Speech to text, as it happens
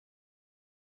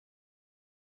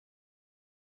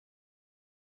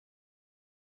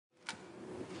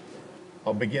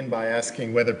I'll begin by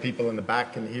asking whether people in the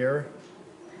back can hear.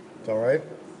 It's all right?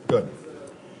 Good.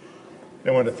 I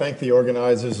want to thank the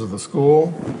organizers of the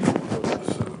school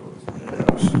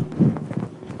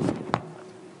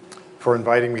for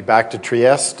inviting me back to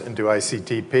Trieste and to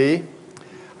ICTP.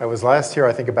 I was last here,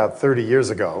 I think, about 30 years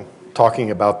ago,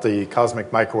 talking about the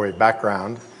cosmic microwave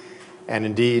background. And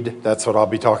indeed, that's what I'll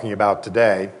be talking about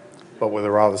today, but with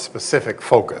a rather specific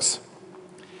focus.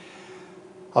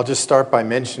 I'll just start by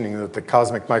mentioning that the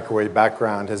cosmic microwave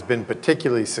background has been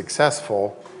particularly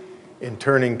successful in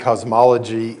turning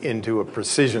cosmology into a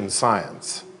precision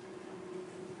science.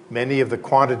 Many of the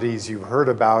quantities you've heard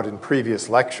about in previous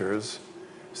lectures,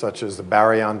 such as the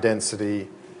baryon density,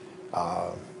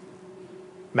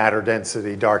 matter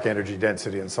density, dark energy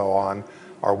density, and so on,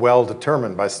 are well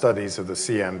determined by studies of the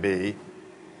CMB.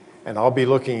 And I'll be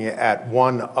looking at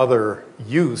one other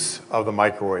use of the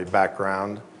microwave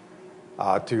background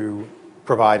to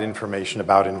provide information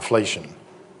about inflation.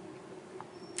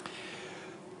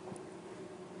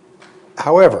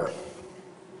 However,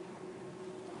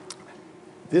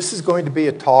 this is going to be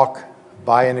a talk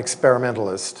by an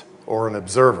experimentalist or an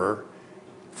observer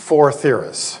for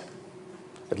theorists.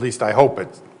 At least I hope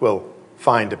it will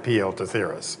find appeal to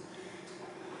theorists.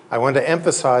 I want to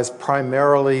emphasize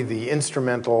primarily the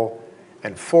instrumental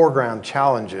and foreground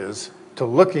challenges to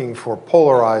looking for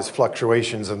polarized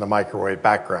fluctuations in the microwave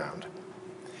background.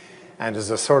 And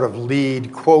as a sort of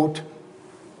lead quote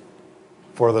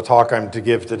for the talk I'm to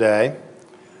give today,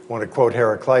 I want to quote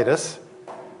Heraclitus,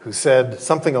 who said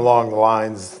something along the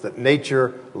lines that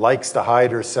nature likes to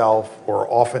hide herself or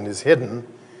often is hidden,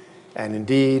 and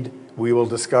indeed, we will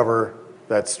discover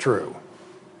that's true.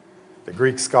 The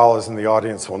Greek scholars in the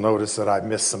audience will notice that I've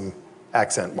missed some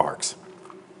accent marks.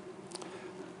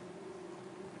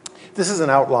 This is an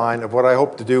outline of what I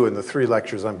hope to do in the 3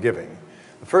 lectures I'm giving.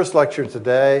 The first lecture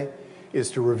today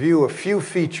is to review a few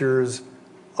features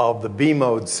of the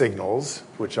B-mode signals,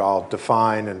 which I'll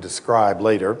define and describe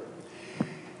later,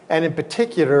 and in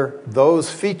particular,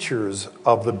 those features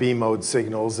of the B-mode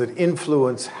signals that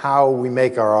influence how we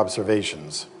make our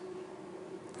observations.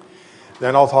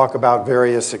 Then I'll talk about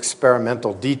various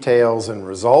experimental details and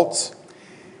results,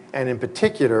 and in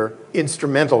particular,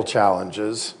 instrumental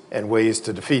challenges and ways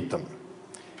to defeat them.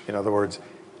 In other words,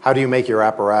 how do you make your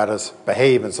apparatus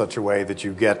behave in such a way that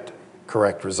you get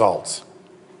correct results?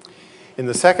 In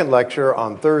the second lecture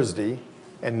on Thursday,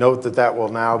 and note that that will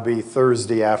now be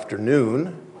Thursday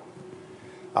afternoon,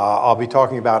 I'll be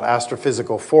talking about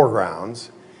astrophysical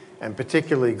foregrounds, and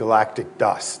particularly galactic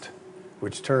dust,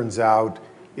 which turns out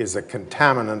is a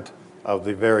contaminant of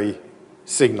the very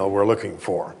signal we're looking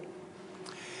for.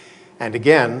 And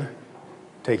again,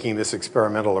 taking this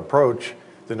experimental approach,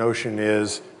 the notion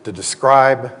is to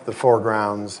describe the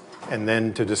foregrounds and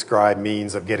then to describe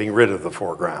means of getting rid of the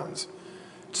foregrounds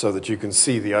so that you can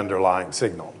see the underlying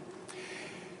signal.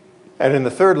 And in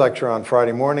the third lecture on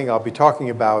Friday morning, I'll be talking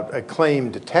about a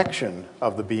claimed detection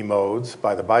of the B modes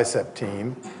by the BICEP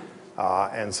team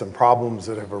and some problems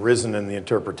that have arisen in the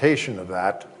interpretation of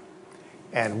that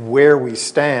and where we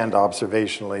stand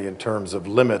observationally in terms of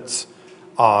limits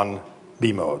on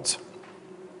B modes.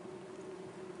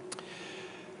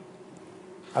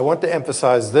 I want to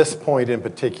emphasize this point in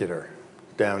particular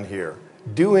down here.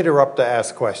 Do interrupt to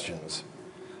ask questions.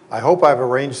 I hope I've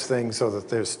arranged things so that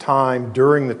there's time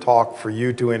during the talk for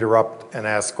you to interrupt and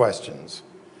ask questions.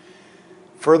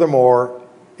 Furthermore,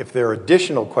 if there are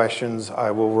additional questions, I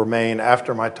will remain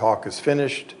after my talk is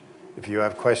finished. If you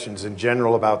have questions in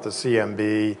general about the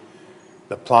CMB,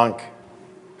 the Planck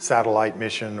satellite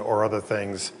mission, or other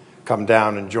things, come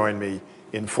down and join me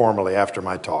informally after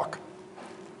my talk.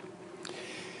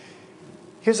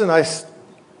 Here's a nice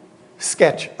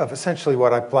sketch of essentially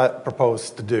what I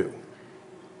propose to do.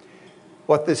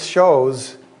 What this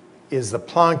shows is the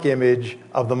Planck image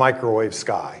of the microwave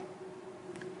sky.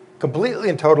 Completely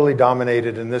and totally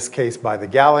dominated in this case by the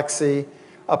galaxy.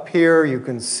 Up here you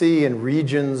can see in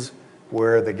regions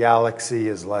where the galaxy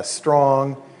is less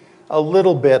strong, a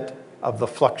little bit of the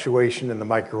fluctuation in the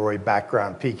microwave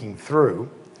background peeking through.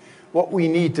 What we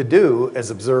need to do as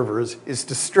observers is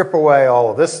to strip away all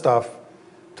of this stuff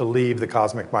to leave the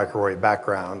cosmic microwave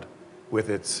background with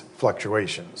its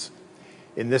fluctuations.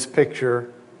 In this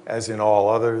picture, as in all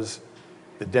others,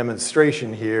 the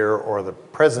demonstration here, or the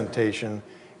presentation,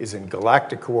 is in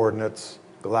galactic coordinates,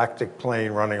 galactic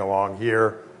plane running along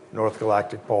here, North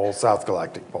Galactic Pole, South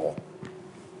Galactic Pole.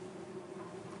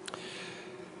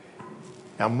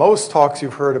 Now, most talks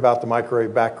you've heard about the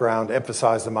microwave background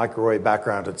emphasize the microwave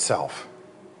background itself.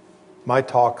 My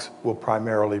talks will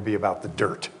primarily be about the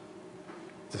dirt,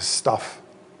 the stuff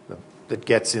that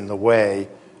gets in the way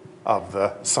of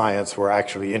the science we're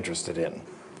actually interested in.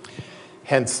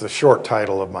 Hence the short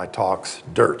title of my talks,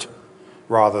 Dirt,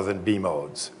 rather than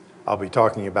B-modes. I'll be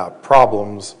talking about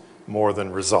problems more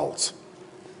than results.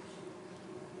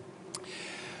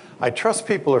 I trust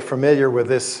people are familiar with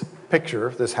this picture.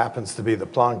 This happens to be the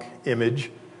Planck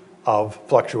image of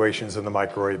fluctuations in the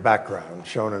microwave background,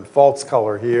 shown in false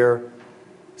color here,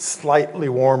 slightly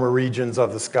warmer regions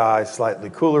of the sky, slightly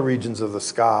cooler regions of the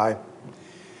sky.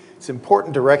 It's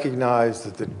important to recognize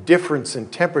that the difference in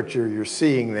temperature you're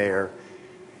seeing there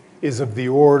is of the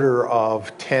order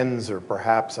of tens or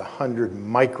perhaps 100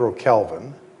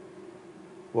 microkelvin,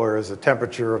 whereas the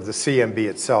temperature of the CMB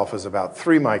itself is about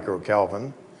 3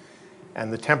 microkelvin,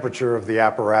 and the temperature of the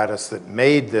apparatus that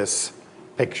made this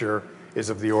picture is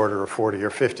of the order of 40 or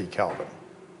 50 Kelvin.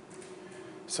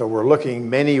 So we're looking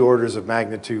many orders of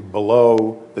magnitude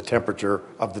below the temperature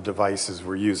of the devices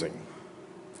we're using.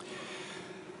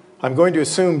 I'm going to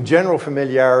assume general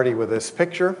familiarity with this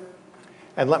picture,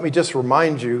 and let me just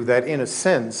remind you that in a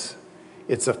sense,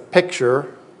 it's a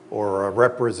picture or a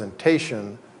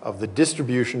representation of the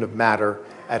distribution of matter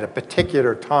at a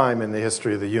particular time in the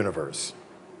history of the universe.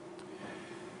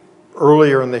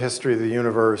 Earlier in the history of the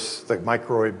universe, the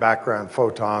microwave background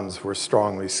photons were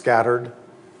strongly scattered.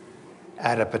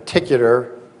 At a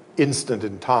particular instant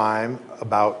in time,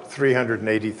 about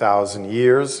 380,000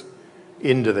 years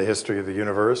into the history of the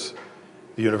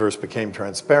universe became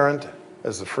transparent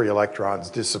as the free electrons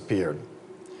disappeared.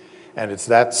 And it's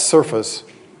that surface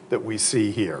that we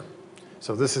see here.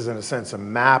 So this is, in a sense, a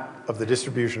map of the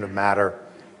distribution of matter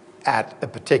at a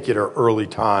particular early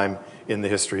time in the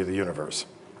history of the universe.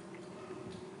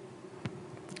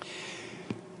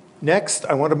 Next,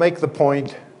 I want to make the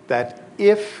point that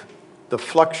if the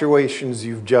fluctuations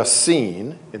you've just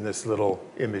seen in this little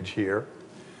image here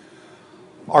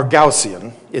are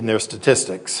Gaussian in their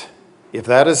statistics, if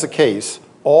that is the case,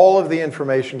 all of the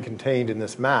information contained in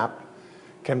this map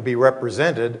can be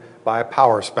represented by a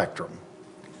power spectrum.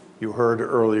 You heard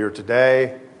earlier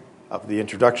today of the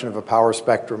introduction of a power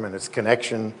spectrum and its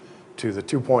connection to the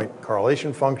two-point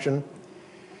correlation function.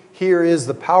 Here is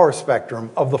the power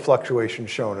spectrum of the fluctuation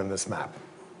shown in this map.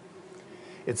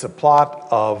 It's a plot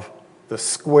of the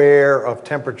square of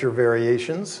temperature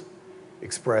variations,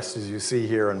 expressed as you see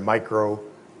here in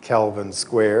microkelvin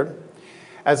squared,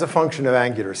 as a function of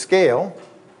angular scale.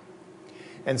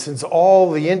 And since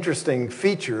all the interesting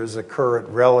features occur at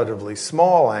relatively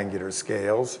small angular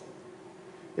scales,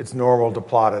 it's normal to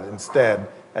plot it instead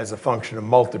as a function of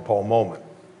multipole moment.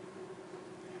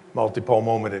 Multipole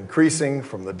moment increasing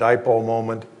from the dipole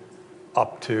moment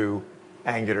up to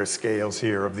angular scales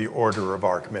here of the order of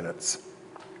arc minutes.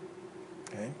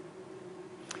 Okay?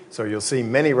 So you'll see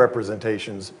many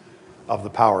representations of the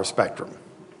power spectrum.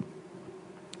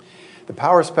 The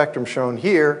power spectrum shown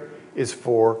here is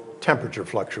for temperature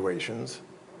fluctuations.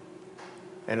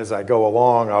 And as I go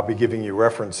along, I'll be giving you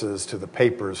references to the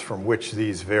papers from which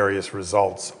these various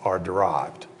results are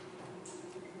derived.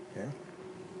 Okay?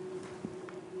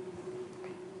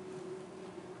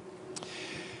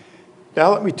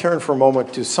 Now let me turn for a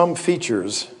moment to some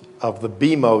features of the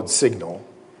B-mode signal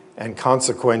and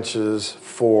consequences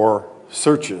for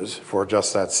searches for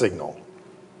just that signal.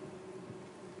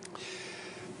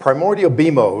 Primordial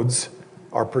B-modes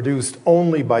are produced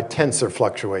only by tensor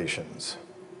fluctuations.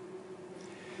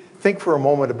 Think for a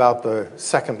moment about the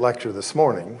second lecture this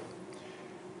morning.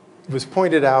 It was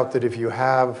pointed out that if you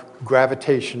have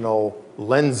gravitational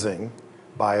lensing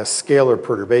by a scalar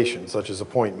perturbation, such as a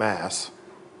point mass,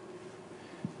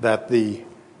 that the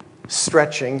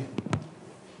stretching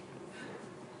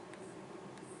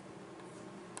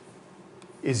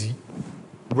is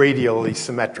radially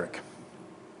symmetric.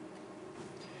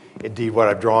 Indeed, what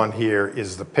I've drawn here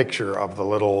is the picture of the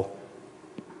little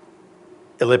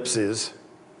ellipses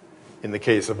in the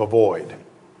case of a void.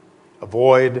 A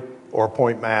void or a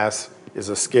point mass is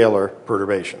a scalar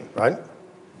perturbation, right?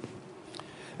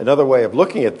 Another way of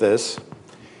looking at this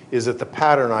is that the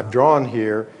pattern I've drawn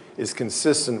here is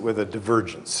consistent with a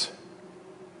divergence,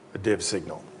 a div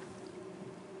signal.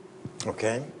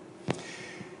 Okay?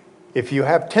 If you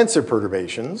have tensor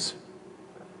perturbations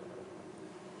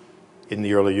in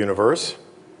the early universe,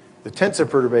 the tensor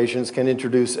perturbations can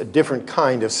introduce a different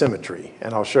kind of symmetry,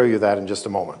 and I'll show you that in just a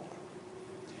moment.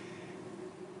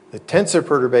 The tensor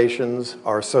perturbations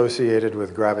are associated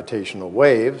with gravitational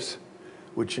waves,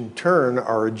 which in turn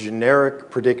are a generic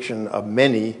prediction of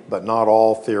many, but not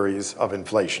all, theories of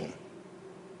inflation.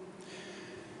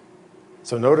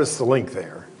 So notice the link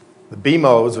there. The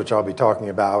B-modes, which I'll be talking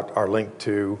about, are linked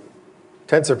to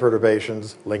tensor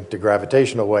perturbations, linked to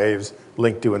gravitational waves,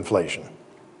 linked to inflation.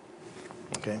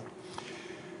 Okay?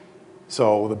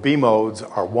 So the B modes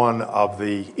are one of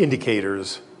the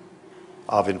indicators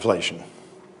of inflation.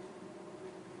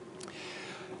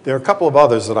 There are a couple of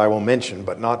others that I will mention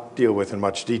but not deal with in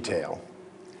much detail.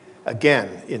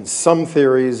 Again, in some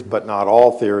theories, but not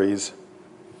all theories,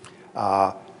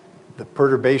 the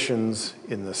perturbations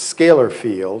in the scalar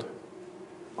field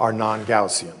are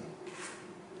non-Gaussian.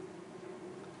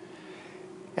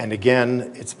 And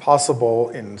again, it's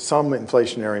possible in some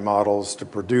inflationary models to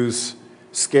produce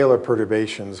scalar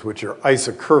perturbations which are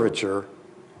isocurvature,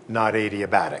 not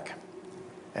adiabatic.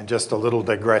 And just a little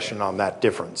digression on that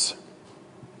difference.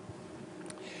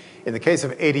 In the case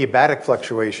of adiabatic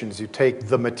fluctuations, you take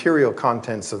the material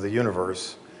contents of the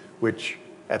universe, which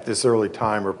at this early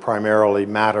time are primarily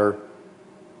matter,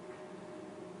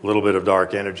 a little bit of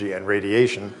dark energy, and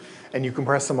radiation, and you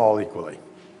compress them all equally.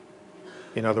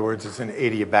 In other words, it's an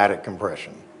adiabatic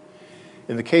compression.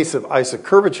 In the case of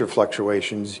isocurvature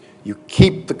fluctuations, you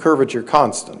keep the curvature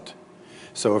constant.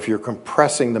 So if you're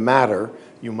compressing the matter,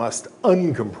 you must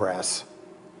uncompress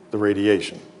the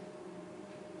radiation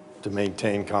to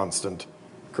maintain constant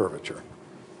curvature.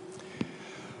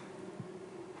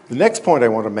 The next point I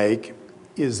want to make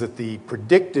is that the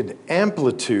predicted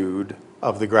amplitude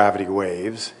of the gravity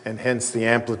waves, and hence the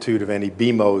amplitude of any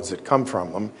B modes that come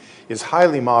from them, is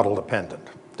highly model dependent.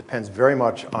 Depends very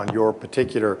much on your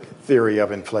particular theory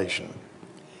of inflation.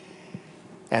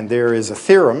 And there is a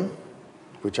theorem,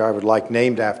 which I would like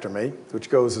named after me, which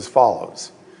goes as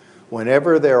follows.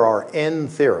 Whenever there are n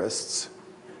theorists,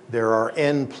 there are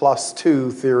n plus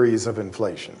 2 theories of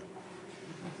inflation.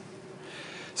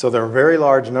 So there are a very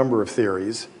large number of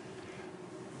theories.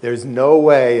 There's no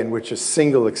way in which a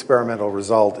single experimental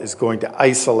result is going to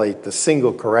isolate the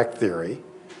single correct theory.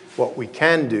 What we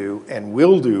can do, and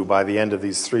will do by the end of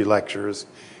these 3 lectures,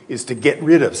 is to get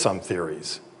rid of some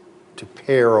theories, to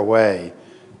pare away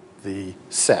the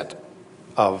set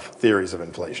of theories of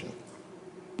inflation.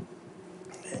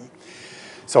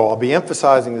 So I'll be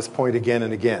emphasizing this point again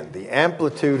and again. The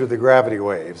amplitude of the gravity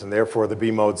waves, and therefore the B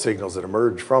mode signals that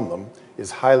emerge from them,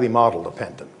 is highly model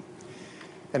dependent.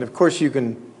 And of course you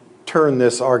can turn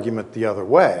this argument the other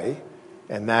way,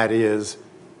 and that is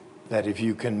that if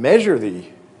you can measure the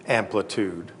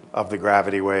amplitude of the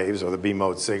gravity waves or the B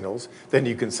mode signals, then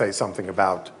you can say something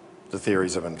about the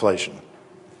theories of inflation.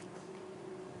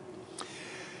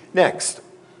 Next,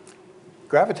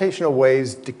 gravitational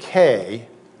waves decay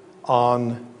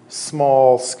on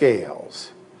small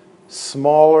scales,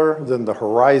 smaller than the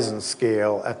horizon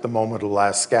scale at the moment of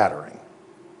last scattering.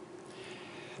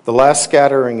 The last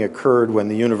scattering occurred when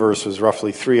the universe was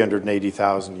roughly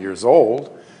 380,000 years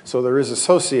old, so there is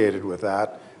associated with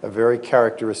that a very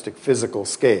characteristic physical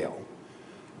scale.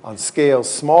 On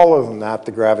scales smaller than that,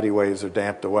 the gravity waves are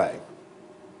damped away.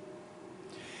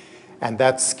 And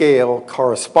that scale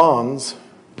corresponds,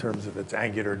 in terms of its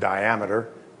angular diameter,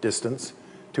 distance,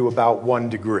 to about 1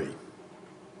 degree.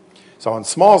 So on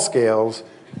small scales,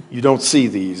 you don't see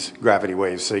these gravity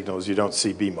wave signals, you don't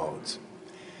see B modes.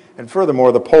 And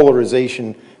furthermore, the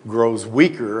polarization grows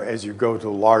weaker as you go to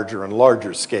larger and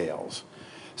larger scales.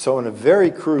 So in a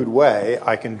very crude way,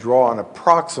 I can draw an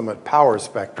approximate power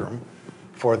spectrum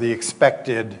for the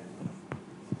expected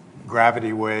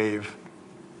gravity wave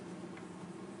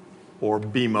or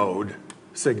B mode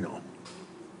signal.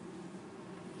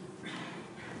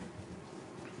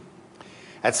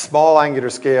 At small angular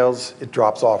scales, it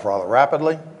drops off rather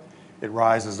rapidly. It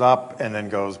rises up and then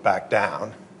goes back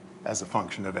down as a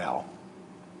function of L.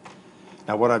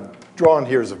 Now, what I've drawn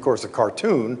here is, of course, a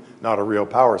cartoon, not a real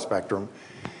power spectrum.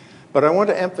 But I want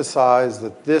to emphasize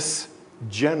that this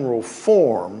general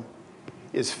form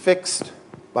is fixed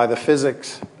by the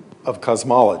physics of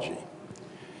cosmology.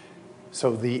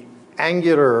 So the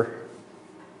angular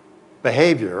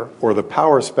behavior, or the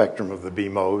power spectrum of the B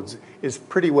modes, is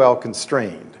pretty well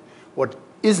constrained. What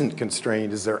isn't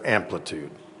constrained is their amplitude.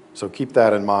 So keep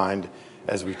that in mind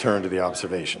as we turn to the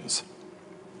observations.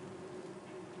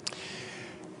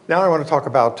 Now I want to talk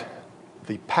about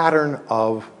the pattern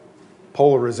of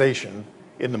polarization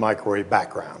in the microwave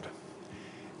background.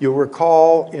 You'll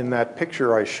recall in that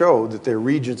picture I showed that there are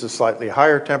regions of slightly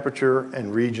higher temperature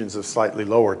and regions of slightly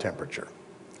lower temperature.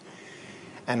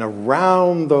 And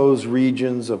around those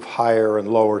regions of higher and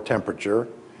lower temperature,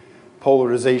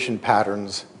 polarization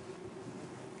patterns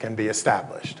can be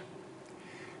established.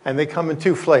 And they come in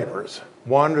 2 flavors.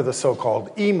 One are the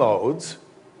so-called E modes.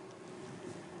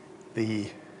 The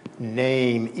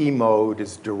name E mode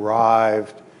is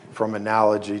derived from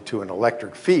analogy to an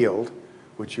electric field,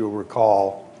 which you'll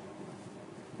recall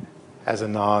has a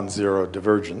non-zero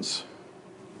divergence.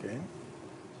 Okay?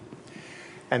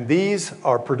 And these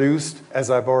are produced, as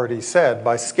I've already said,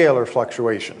 by scalar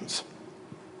fluctuations,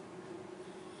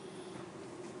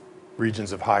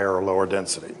 regions of higher or lower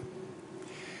density.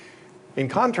 In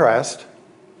contrast,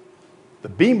 the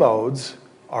B modes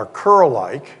are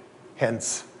curl-like,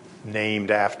 hence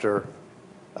named after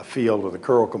a field with a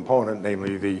curl component,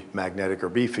 namely the magnetic or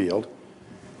B field.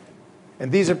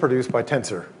 And these are produced by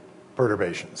tensor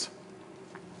perturbations.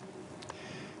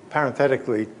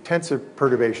 Parenthetically, tensor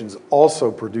perturbations also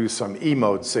produce some E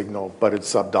mode signal, but it's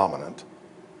subdominant.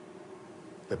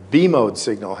 The B mode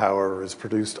signal, however, is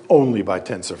produced only by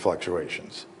tensor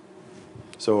fluctuations.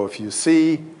 So if you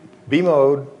see B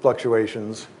mode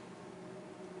fluctuations,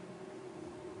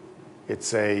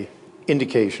 it's a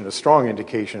strong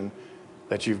indication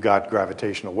that you've got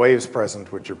gravitational waves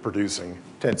present which are producing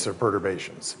tensor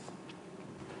perturbations.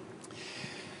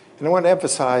 And I want to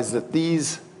emphasize that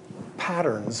these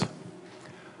patterns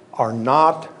are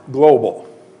not global.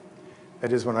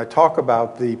 That is, when I talk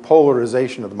about the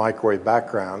polarization of the microwave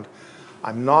background,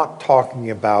 I'm not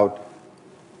talking about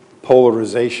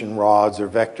polarization rods or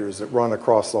vectors that run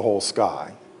across the whole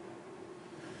sky.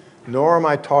 Nor am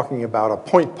I talking about a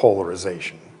point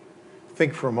polarization.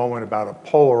 Think for a moment about a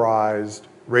polarized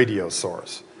radio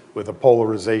source with a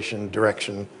polarization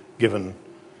direction given,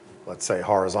 let's say,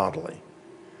 horizontally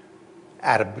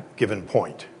at a given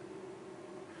point.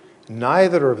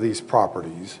 Neither of these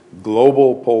properties,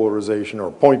 global polarization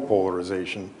or point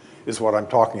polarization, is what I'm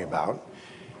talking about.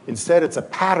 Instead, it's a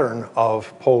pattern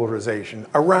of polarization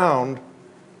around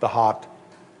the hot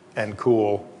and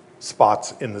cool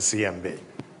spots in the CMB.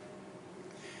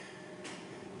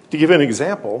 To give an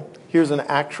example, here's an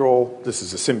actual, this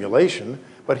is a simulation,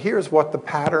 but here's what the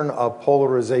pattern of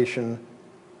polarization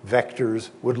vectors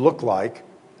would look like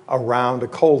around a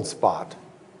cold spot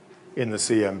in the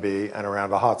CMB and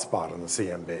around a hot spot in the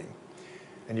CMB.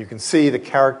 And you can see the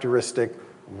characteristic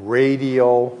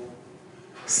radial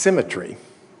symmetry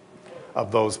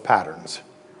of those patterns,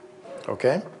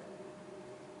 okay?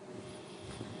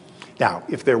 Now,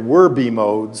 if there were B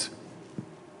modes,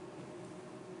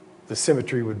 the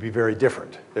symmetry would be very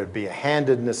different. There'd be a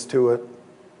handedness to it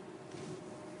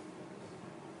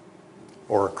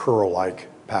or a curl-like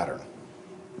pattern.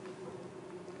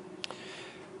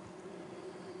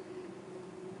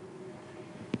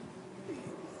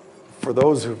 For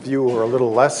those of you who are a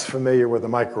little less familiar with the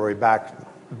microwave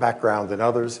background than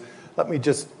others, let me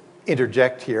just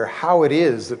interject here how it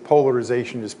is that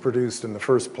polarization is produced in the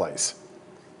first place.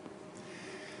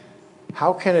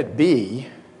 How can it be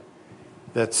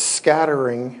that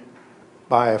scattering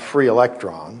by a free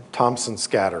electron, Thomson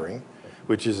scattering,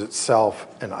 which is itself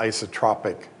an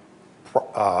isotropic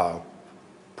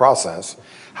process,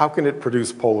 how can it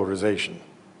produce polarization?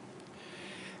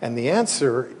 And the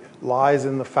answer lies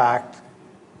in the fact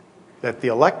that the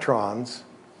electrons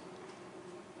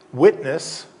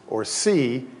witness or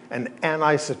see an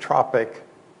anisotropic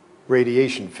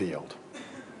radiation field.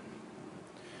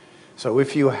 So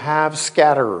if you have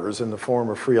scatterers in the form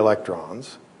of free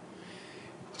electrons,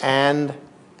 and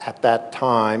at that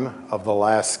time of the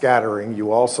last scattering,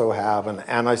 you also have an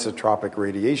anisotropic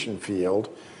radiation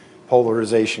field,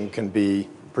 polarization can be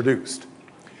produced.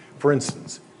 For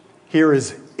instance, here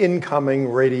is incoming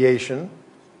radiation,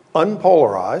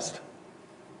 unpolarized,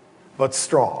 but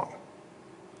strong.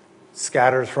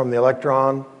 Scatters from the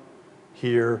electron.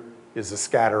 Here is a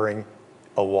scattering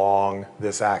along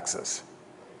this axis.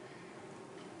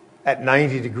 At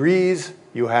 90 degrees,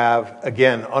 you have,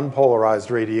 again, unpolarized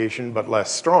radiation, but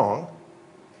less strong.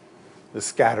 The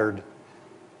scattered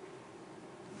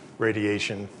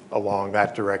radiation along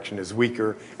that direction is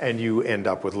weaker, and you end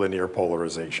up with linear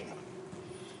polarization.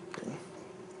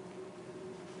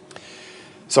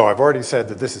 So I've already said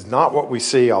that this is not what we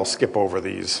see. I'll skip over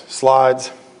these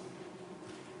slides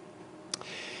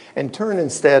and turn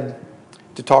instead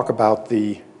to talk about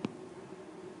the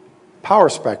power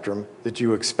spectrum that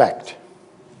you expect,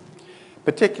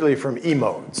 particularly from E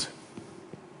modes.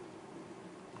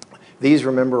 These,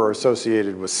 remember, are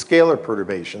associated with scalar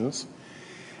perturbations,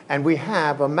 and we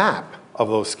have a map of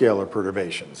those scalar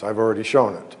perturbations. I've already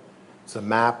shown it. It's a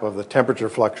map of the temperature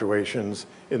fluctuations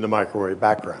in the microwave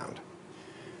background.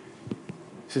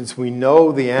 Since we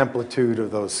know the amplitude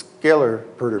of those scalar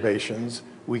perturbations,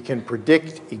 we can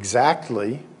predict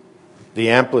exactly the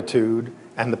amplitude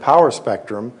and the power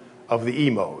spectrum of the E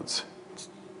modes.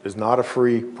 There's not a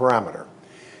free parameter.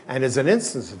 And as an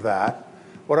instance of that,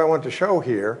 what I want to show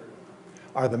here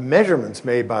are the measurements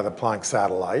made by the Planck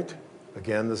satellite.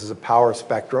 Again, this is a power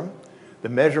spectrum. The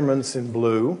measurements in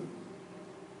blue.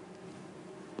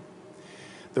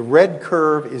 The red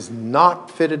curve is not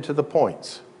fitted to the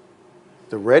points.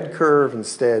 The red curve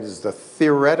instead is the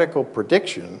theoretical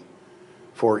prediction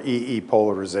for EE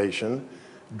polarization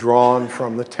drawn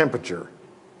from the temperature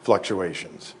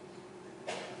fluctuations.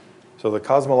 So the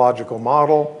cosmological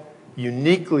model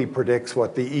uniquely predicts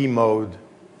what the E-mode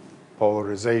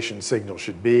polarization signal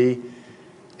should be,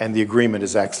 and the agreement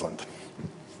is excellent.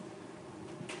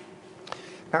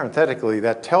 Parenthetically,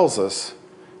 that tells us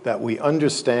that we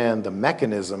understand the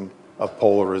mechanism of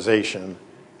polarization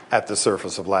at the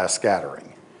surface of last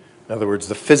scattering. In other words,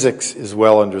 the physics is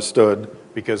well understood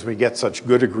because we get such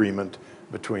good agreement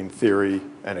between theory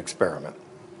and experiment.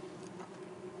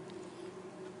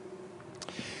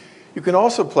 You can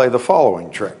also play the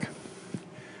following trick.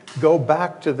 Go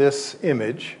back to this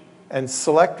image and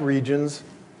select regions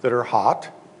that are hot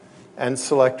and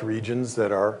select regions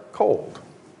that are cold.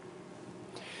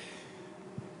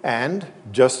 And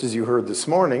just as you heard this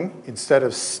morning, instead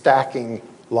of stacking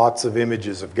lots of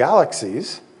images of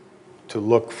galaxies to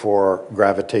look for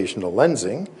gravitational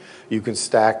lensing, you can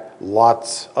stack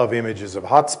lots of images of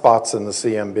hot spots in the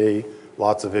CMB,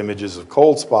 lots of images of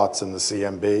cold spots in the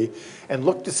CMB, and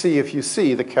look to see if you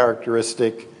see the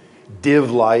characteristic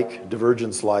div-like,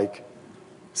 divergence-like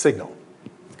signal.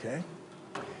 Okay?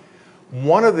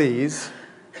 One of these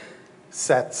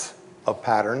sets of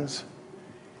patterns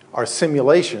are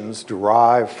simulations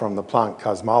derived from the Planck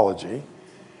cosmology,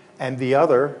 and the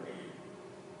other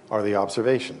are the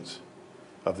observations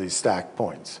of these stacked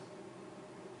points.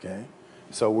 Okay?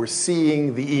 So we're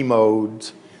seeing the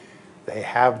E-modes. They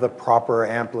have the proper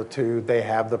amplitude, they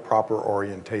have the proper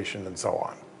orientation, and so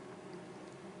on.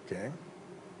 Okay?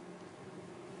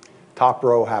 Top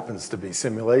row happens to be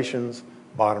simulations,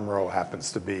 bottom row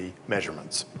happens to be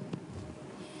measurements.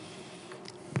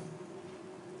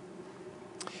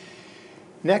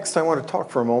 Next, I want to talk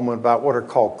for a moment about what are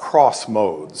called cross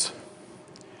modes.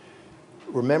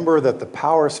 Remember that the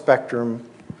power spectrum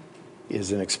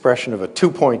is an expression of a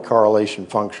two-point correlation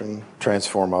function,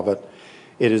 transform of it.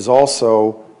 It is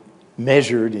also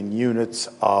measured in units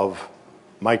of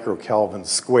microkelvin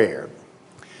squared.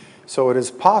 So it is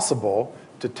possible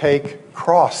to take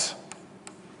cross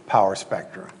power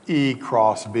spectra, E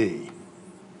cross B,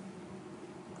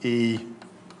 E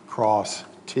cross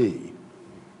T,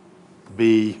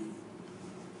 B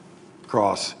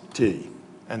cross T,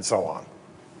 and so on.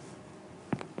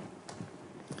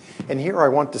 And here I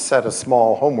want to set a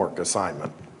small homework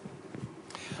assignment.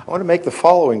 I want to make the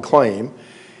following claim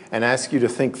and ask you to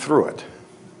think through it.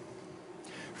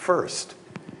 First,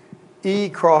 E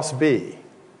cross B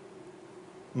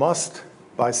must,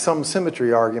 by some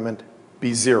symmetry argument,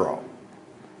 be 0.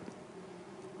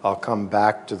 I'll come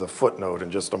back to the footnote in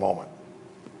just a moment.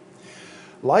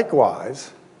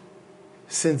 Likewise,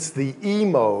 since the E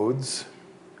modes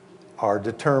are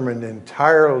determined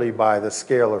entirely by the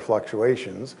scalar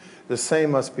fluctuations, the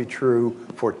same must be true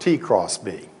for T cross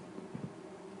B.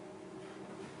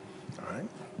 All right?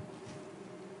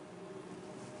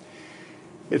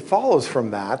 It follows from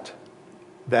that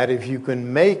if you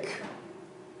can make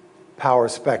power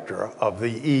spectra of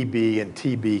the EB and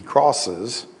TB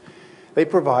crosses, they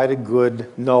provide a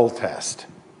good null test.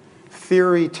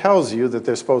 Theory tells you that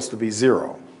they're supposed to be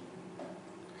 0.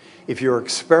 If your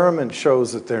experiment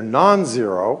shows that they're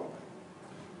non-zero,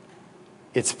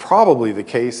 it's probably the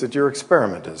case that your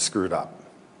experiment is screwed up,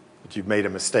 that you've made a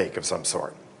mistake of some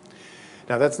sort.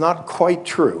 Now, that's not quite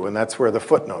true, and that's where the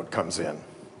footnote comes in.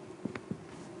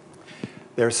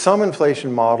 There are some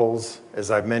inflation models,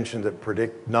 as I've mentioned, that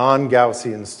predict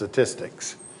non-Gaussian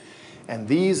statistics, and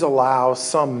these allow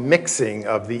some mixing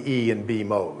of the E and B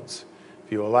modes.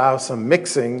 If you allow some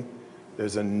mixing,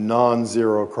 there's a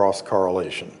non-zero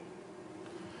cross-correlation.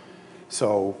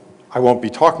 So I won't be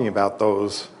talking about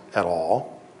those at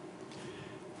all.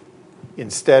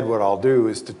 Instead, what I'll do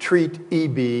is to treat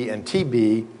EB and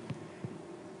TB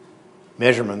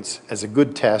measurements as a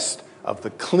good test of the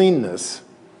cleanness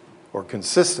or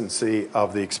consistency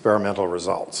of the experimental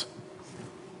results.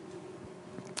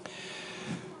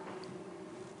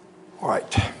 All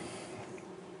right.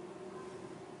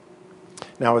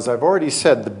 Now, as I've already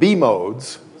said, the B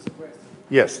modes.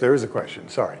 Yes, there is a question.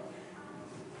 Sorry.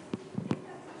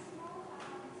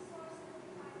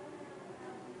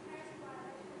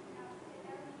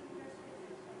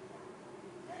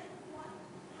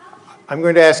 I'm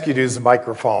going to ask you to use the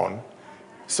microphone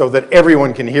so that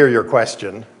everyone can hear your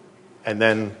question, and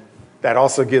then that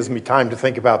also gives me time to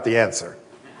think about the answer.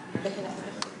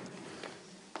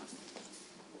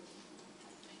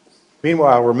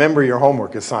 Meanwhile, remember your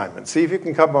homework assignment. See if you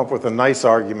can come up with a nice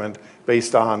argument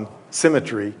based on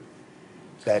symmetry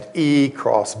that E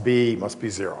cross B must be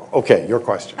 0. Okay, your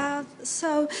question.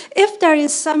 So if there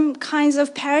is some kinds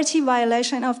of parity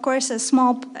violation, of course, a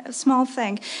small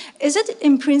thing, is it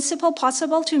in principle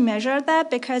possible to measure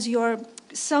that because you're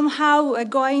somehow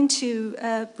going to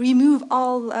remove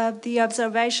all of the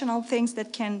observational things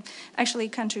that can actually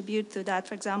contribute to that,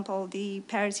 for example, the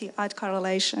parity odd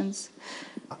correlations?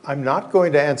 I'm not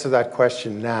going to answer that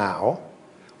question now.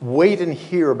 Wait and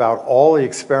hear about all the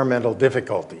experimental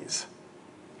difficulties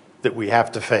that we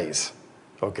have to face,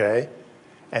 okay?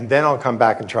 And then I'll come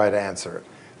back and try to answer it.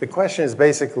 The question is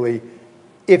basically,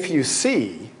 if you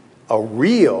see a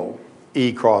real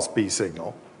E cross B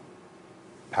signal,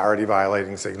 parity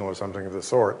violating signal or something of the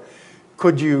sort,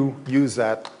 could you use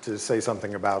that to say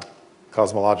something about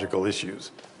cosmological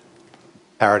issues,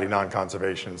 parity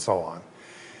non-conservation and so on?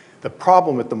 The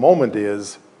problem at the moment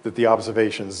is that the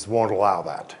observations won't allow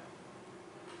that.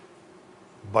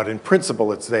 But in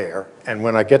principle, it's there. And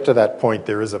when I get to that point,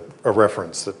 there is a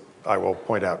reference that I will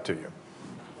point out to you.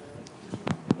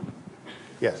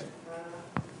 Yes?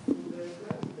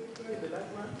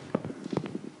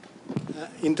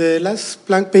 In the last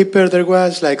Planck paper, there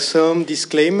was like some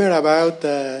disclaimer about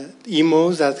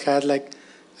EMOs that had like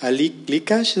a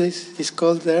leakage, is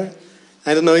called there.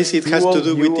 I don't know if it has to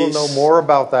do with this. You will know more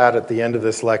about that at the end of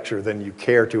this lecture than you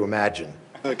care to imagine.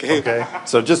 Okay. Okay?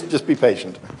 So just be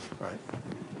patient. Right?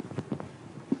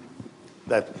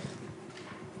 That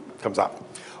comes up.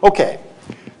 Okay,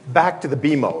 back to the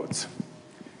B modes.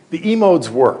 The E modes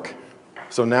work.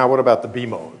 So now what about the B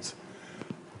modes?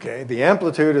 Okay, the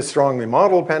amplitude is strongly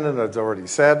model dependent, as I already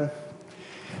said.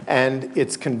 And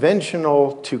it's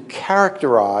conventional to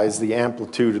characterize the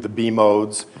amplitude of the B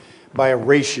modes by a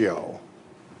ratio,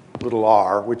 little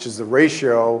r, which is the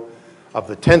ratio of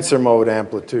the tensor mode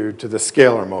amplitude to the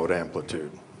scalar mode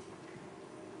amplitude.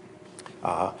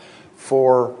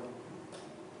 For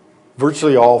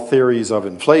virtually all theories of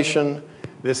inflation,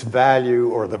 this value,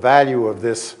 or the value of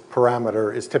this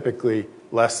parameter, is typically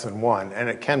less than 1, and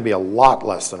it can be a lot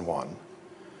less than 1,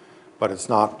 but it's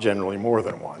not generally more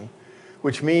than 1,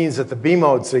 which means that the B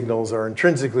mode signals are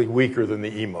intrinsically weaker than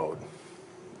the E mode.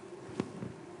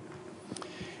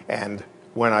 And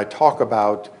when I talk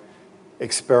about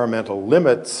experimental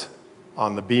limits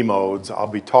on the B modes, I'll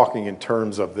be talking in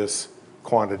terms of this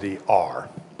quantity R.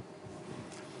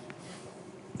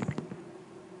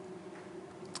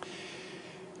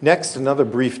 Next, another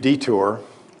brief detour.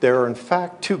 There are, in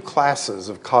fact, two classes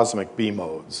of cosmic B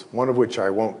modes, one of which I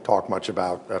won't talk much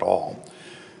about at all.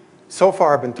 So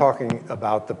far, I've been talking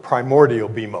about the primordial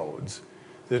B modes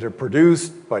that are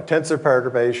produced by tensor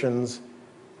perturbations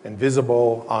and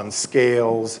visible on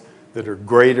scales that are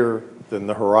greater than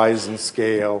the horizon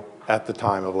scale at the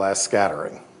time of last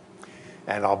scattering.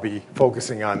 And I'll be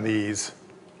focusing on these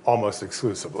almost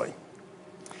exclusively.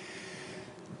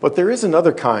 But there is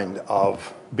another kind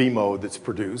of B mode that's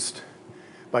produced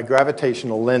by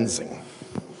gravitational lensing.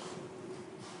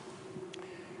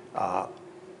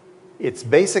 It's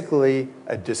basically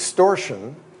a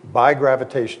distortion by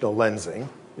gravitational lensing.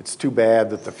 It's too bad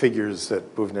that the figures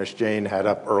that Bhuvnesh Jain had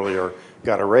up earlier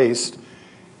got erased.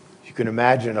 You can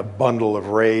imagine a bundle of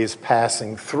rays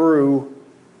passing through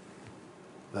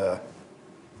the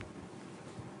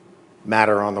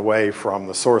matter on the way from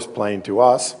the source plane to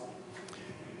us.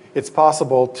 It's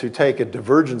possible to take a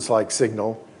divergence-like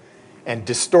signal and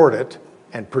distort it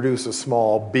and produce a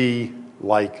small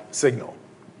B-like signal.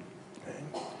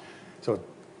 Okay. So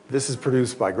this is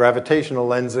produced by gravitational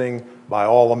lensing, by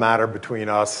all the matter between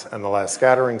us and the last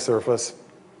scattering surface.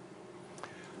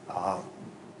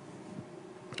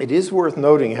 It is worth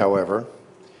noting, however,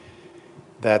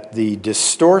 that the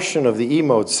distortion of the E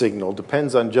mode signal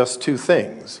depends on just two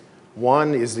things.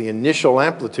 One is the initial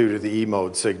amplitude of the E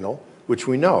mode signal, which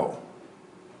we know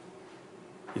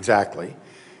exactly,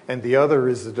 and the other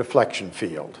is the deflection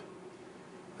field,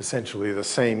 essentially the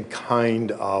same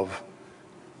kind of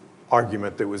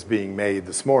argument that was being made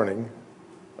this morning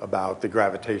about the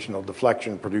gravitational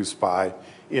deflection produced by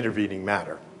intervening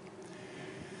matter.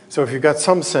 So if you've got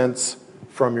some sense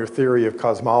from your theory of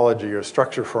cosmology or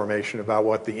structure formation about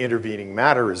what the intervening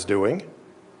matter is doing,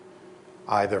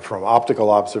 either from optical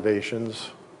observations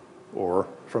or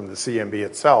from the CMB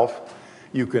itself,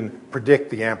 you can predict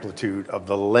the amplitude of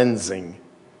the lensing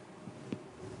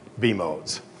B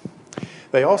modes.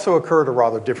 They also occur at a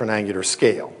rather different angular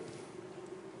scale.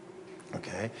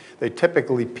 Okay? They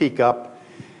typically peak up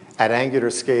at angular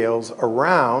scales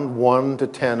around 1 to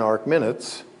 10 arc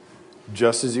minutes,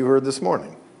 just as you heard this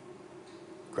morning.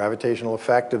 Gravitational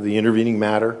effect of the intervening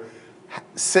matter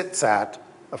sits at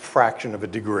a fraction of a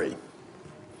degree.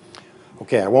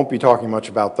 Okay, I won't be talking much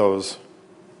about those,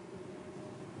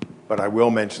 but I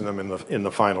will mention them in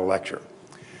the final lecture.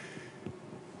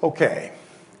 Okay,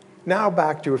 now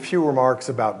back to a few remarks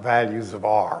about values of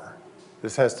R.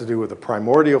 This has to do with the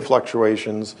primordial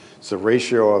fluctuations. It's the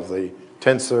ratio of the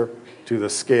tensor to the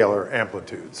scalar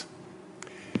amplitudes.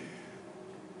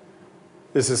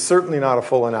 This is certainly not a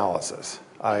full analysis.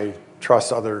 I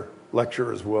trust other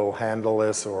lecturers will handle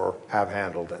this or have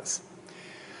handled this.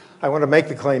 I want to make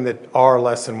the claim that R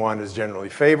less than 1 is generally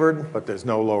favored, but there's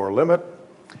no lower limit.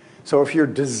 So if you're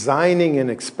designing an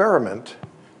experiment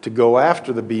to go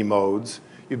after the B modes,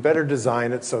 you better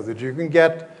design it so that you can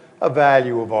get a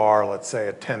value of R, let's say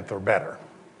a tenth or better.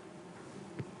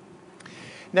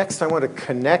 Next, I want to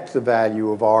connect the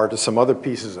value of R to some other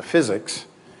pieces of physics.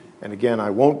 And again, I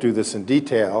won't do this in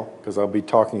detail because I'll be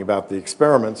talking about the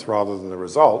experiments rather than the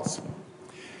results.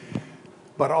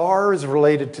 But R is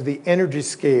related to the energy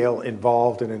scale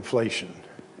involved in inflation,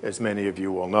 as many of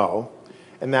you will know.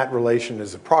 And that relation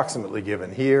is approximately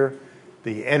given here.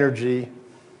 The energy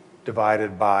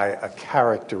divided by a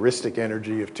characteristic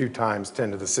energy of 2 times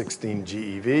 10 to the 16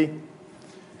 GeV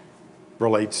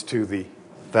relates to the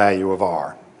value of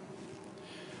R.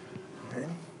 Okay.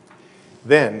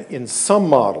 Then, in some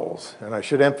models, and I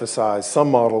should emphasize some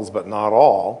models but not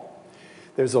all,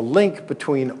 there's a link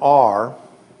between R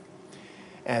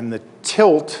and the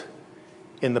tilt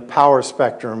in the power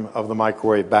spectrum of the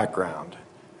microwave background.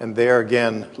 And there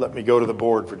again, let me go to the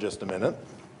board for just a minute.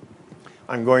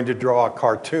 I'm going to draw a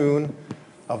cartoon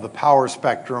of the power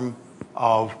spectrum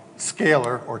of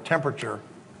scalar or temperature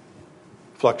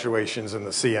fluctuations in the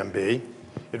CMB.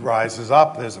 It rises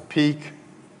up, there's a peak,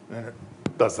 and it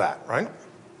does that, right?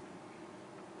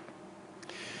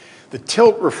 The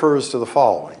tilt refers to the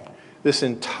following. This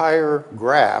entire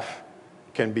graph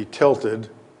can be tilted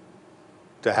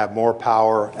to have more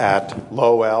power at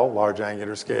low L, large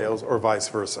angular scales, or vice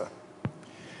versa.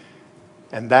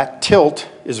 And that tilt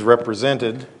is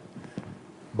represented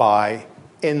by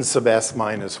n sub s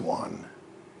minus 1.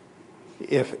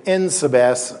 If n sub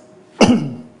s,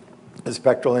 the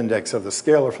spectral index of the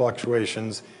scalar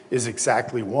fluctuations, is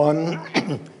exactly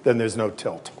 1, then there's no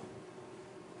tilt.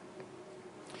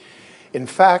 In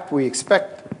fact, we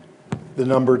expect the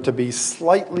number to be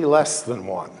slightly less than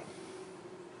 1.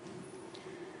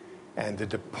 And the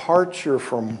departure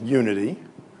from unity,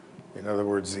 in other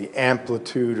words, the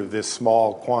amplitude of this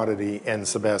small quantity n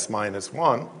sub s minus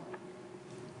 1,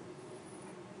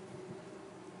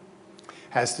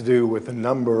 has to do with the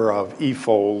number of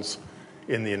e-folds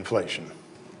in the inflation.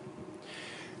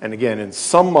 And again, in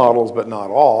some models, but not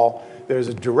all, there's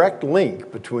a direct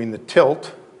link between the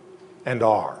tilt and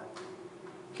R.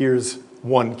 Here's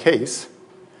one case.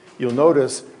 You'll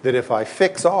notice that if I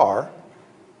fix R,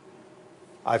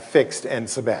 I've fixed n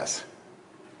sub s.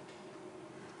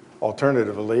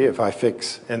 Alternatively, if I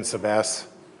fix n sub s,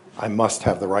 I must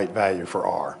have the right value for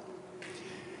R.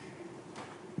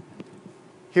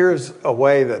 Here's a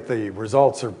way that the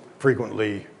results are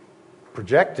frequently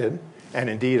projected, and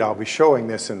indeed I'll be showing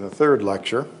this in the third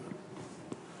lecture.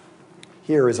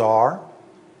 Here is R,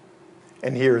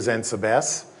 and here is n sub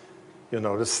s. You'll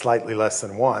notice slightly less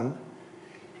than 1.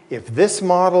 If this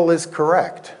model is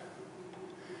correct,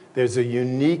 there's a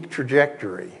unique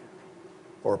trajectory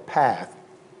or path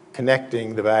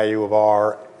connecting the value of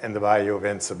R and the value of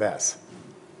n sub s.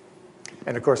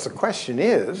 And of course, the question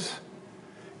is,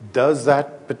 does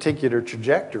that particular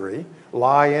trajectory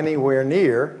lie anywhere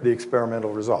near the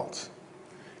experimental results?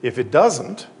 If it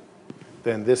doesn't,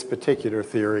 then this particular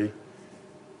theory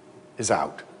is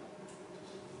out.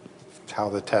 It's how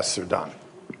the tests are done.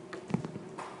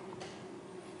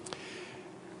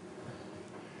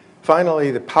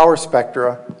 Finally, the power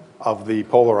spectra of the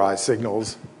polarized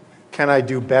signals. Can I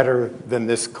do better than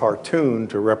this cartoon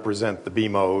to represent the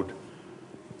B-mode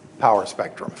power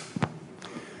spectrum?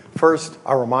 First,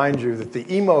 I'll remind you that the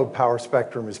E-mode power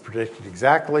spectrum is predicted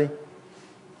exactly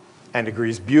and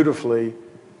agrees beautifully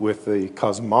with the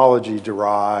cosmology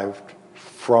derived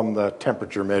from the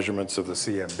temperature measurements of the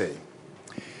CMB.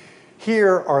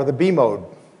 Here are the B-mode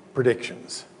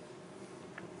predictions.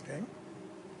 Okay.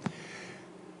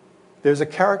 There's a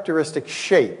characteristic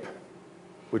shape,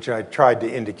 which I tried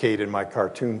to indicate in my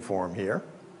cartoon form here.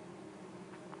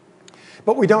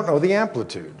 But we don't know the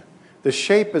amplitude. The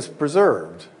shape is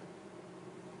preserved.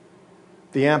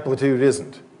 The amplitude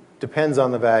isn't. Depends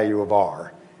on the value of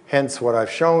R. Hence, what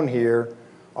I've shown here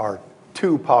are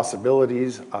 2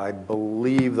 possibilities. I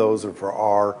believe those are for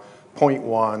R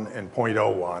 0.1 and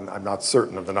 0.01. I'm not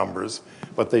certain of the numbers,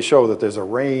 but they show that there's a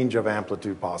range of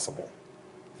amplitude possible.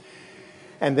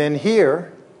 And then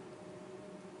here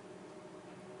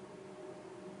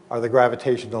are the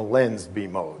gravitational lensed B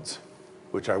modes,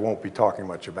 which I won't be talking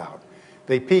much about.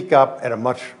 They peak up at a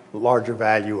much larger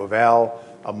value of L,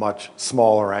 a much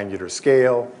smaller angular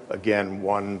scale. Again,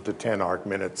 1 to 10 arc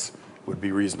minutes would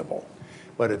be reasonable.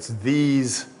 But it's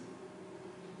these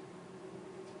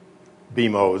B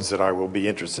modes that I will be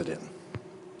interested in.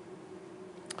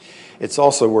 It's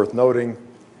also worth noting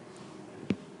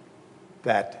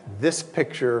that this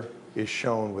picture is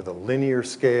shown with a linear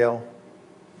scale,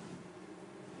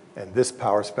 and this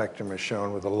power spectrum is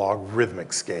shown with a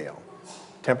logarithmic scale.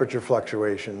 Temperature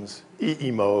fluctuations,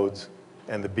 EE modes,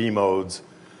 and the B modes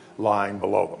lying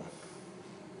below them.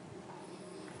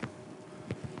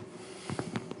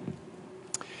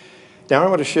 Now I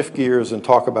want to shift gears and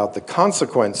talk about the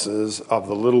consequences of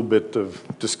the little bit of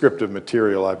descriptive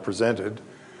material I presented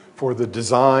for the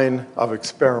design of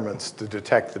experiments to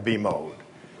detect the B mode.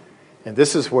 And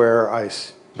this is where I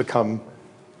become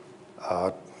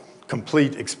a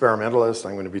complete experimentalist.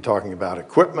 I'm going to be talking about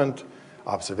equipment,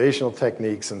 observational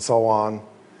techniques, and so on.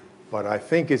 But I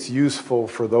think it's useful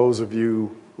for those of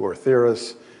you who are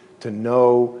theorists to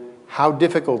know how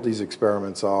difficult these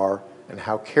experiments are and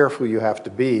how careful you have to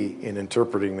be in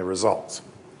interpreting the results.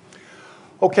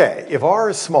 Okay, if R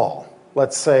is small,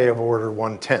 let's say of order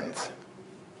 1/10,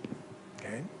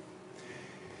 okay,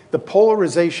 the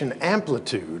polarization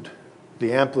amplitude,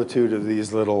 the amplitude of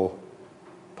these little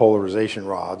polarization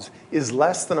rods, is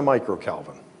less than a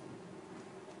microkelvin.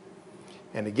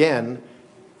 And again,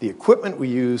 the equipment we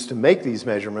use to make these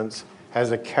measurements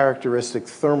has a characteristic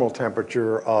thermal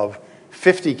temperature of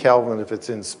 50 Kelvin if it's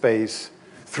in space,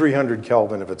 300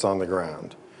 Kelvin if it's on the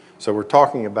ground. So we're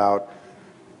talking about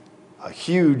a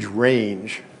huge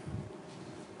range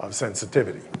of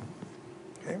sensitivity.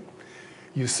 Okay?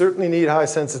 You certainly need high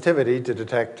sensitivity to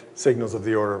detect signals of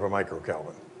the order of a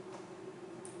microkelvin.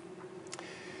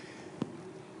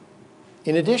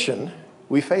 In addition,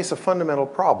 we face a fundamental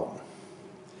problem.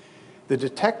 The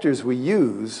detectors we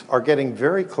use are getting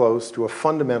very close to a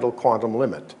fundamental quantum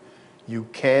limit. You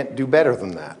can't do better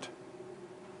than that.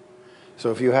 So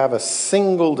if you have a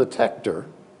single detector,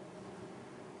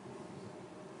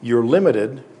 you're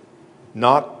limited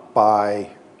not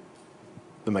by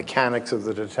the mechanics of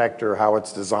the detector, how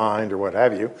it's designed or what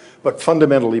have you, but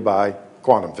fundamentally by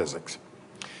quantum physics.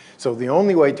 So the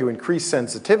only way to increase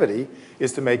sensitivity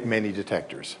is to make many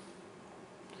detectors.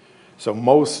 So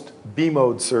most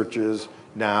B-mode searches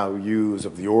now use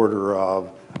of the order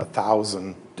of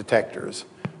 1,000 detectors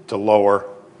to lower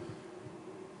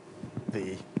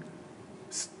the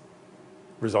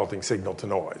resulting signal to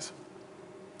noise.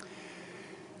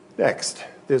 Next,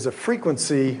 there's a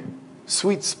frequency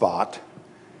sweet spot,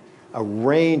 a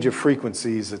range of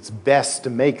frequencies that's best to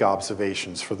make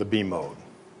observations for the B mode.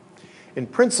 In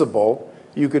principle,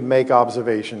 you could make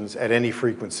observations at any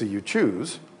frequency you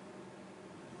choose,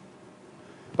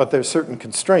 but there's certain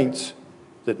constraints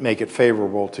that make it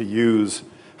favorable to use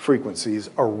frequencies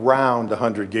around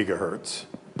 100 gigahertz,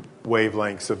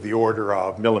 wavelengths of the order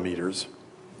of millimeters.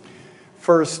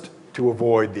 First, to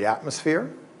avoid the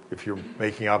atmosphere, if you're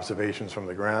making observations from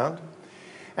the ground.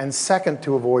 And second,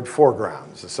 to avoid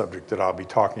foregrounds, a subject that I'll be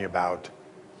talking about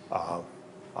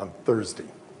on Thursday.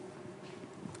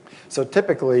 So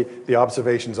typically, the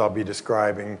observations I'll be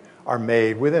describing are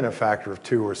made within a factor of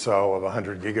 2 or so of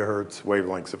 100 gigahertz,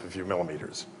 wavelengths of a few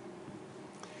millimeters.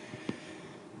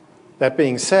 That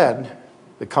being said,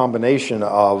 the combination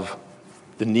of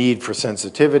the need for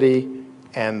sensitivity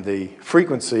and the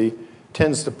frequency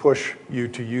tends to push you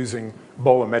to using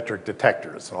bolometric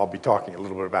detectors. And I'll be talking a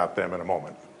little bit about them in a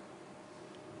moment.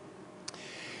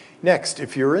 Next,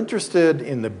 if you're interested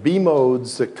in the B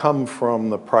modes that come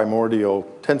from the primordial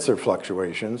tensor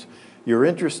fluctuations, you're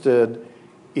interested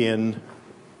in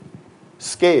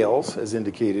scales, as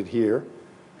indicated here,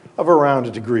 of around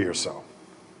a degree or so.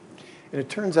 And it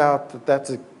turns out that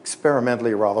that's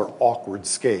experimentally a rather awkward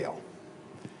scale.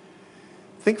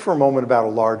 Think for a moment about a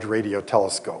large radio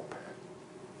telescope.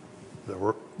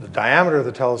 The diameter of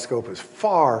the telescope is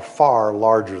far, far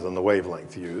larger than the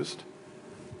wavelength used,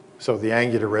 so the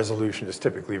angular resolution is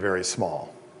typically very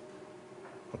small.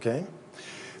 Okay?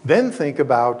 Then think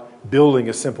about building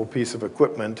a simple piece of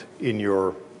equipment in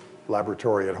your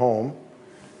laboratory at home,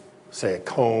 say a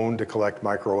cone to collect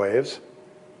microwaves.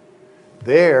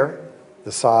 There,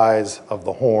 the size of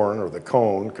the horn or the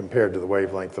cone compared to the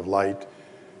wavelength of light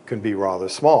can be rather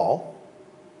small,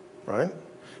 right?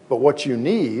 But what you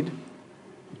need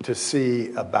to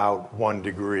see about 1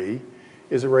 degree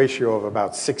is a ratio of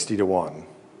about 60 to 1.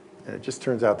 And it just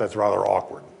turns out that's rather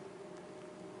awkward.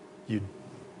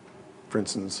 For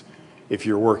instance, if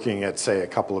you're working at, say, a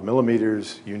couple of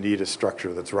millimeters, you need a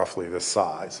structure that's roughly this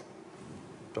size.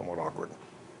 Somewhat awkward.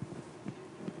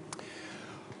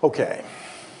 Okay.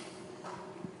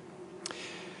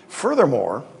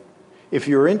 Furthermore, If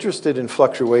you're interested in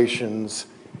fluctuations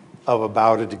of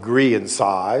about a degree in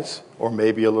size, or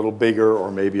maybe a little bigger,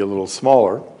 or maybe a little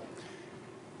smaller,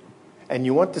 and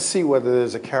you want to see whether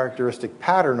there's a characteristic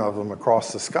pattern of them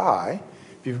across the sky,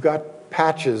 if you've got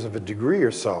patches of a degree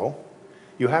or so,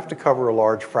 you have to cover a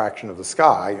large fraction of the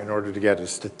sky in order to get a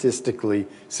statistically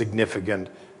significant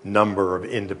number of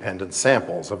independent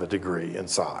samples of a degree in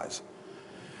size.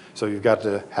 So you've got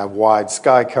to have wide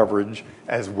sky coverage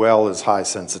as well as high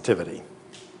sensitivity.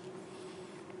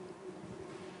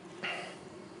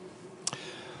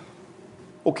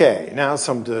 Okay, now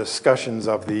some discussions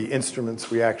of the instruments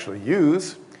we actually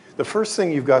use. The first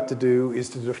thing you've got to do is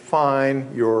to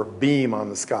define your beam on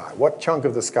the sky. What chunk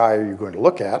of the sky are you going to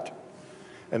look at?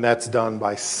 And that's done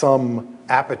by some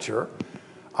aperture,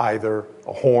 either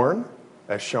a horn,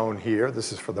 as shown here.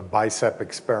 This is for the bicep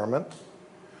experiment.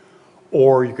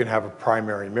 Or you can have a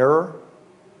primary mirror,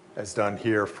 as done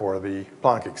here for the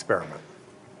Planck experiment.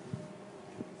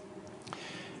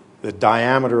 The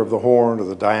diameter of the horn or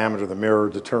the diameter of the mirror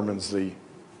determines the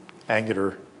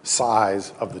angular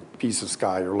size of the piece of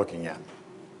sky you're looking at.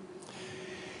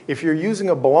 If you're using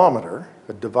a bolometer,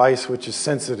 a device which is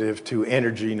sensitive to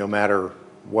energy no matter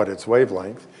what its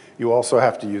wavelength, you also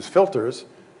have to use filters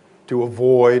to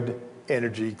avoid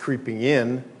energy creeping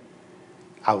in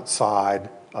outside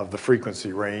of the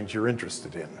frequency range you're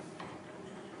interested in.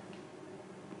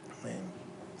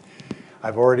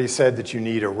 I've already said that you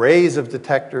need arrays of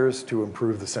detectors to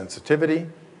improve the sensitivity.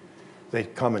 They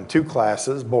come in two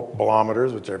classes,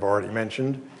 bolometers, which I've already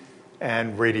mentioned,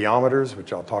 and radiometers,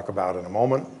 which I'll talk about in a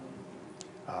moment.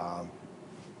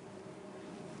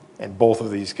 And both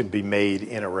of these can be made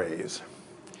in arrays.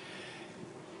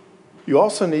 You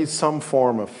also need some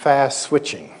form of fast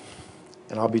switching,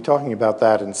 and I'll be talking about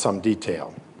that in some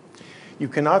detail. You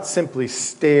cannot simply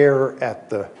stare at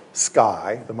the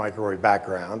sky, the microwave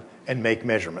background, and make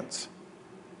measurements,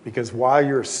 because while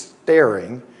you're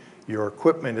staring, your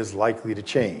equipment is likely to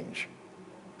change,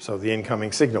 so the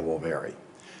incoming signal will vary.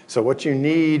 So what you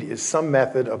need is some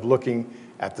method of looking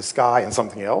at the sky and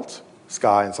something else,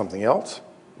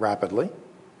 rapidly,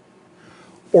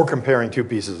 or comparing two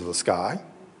pieces of the sky,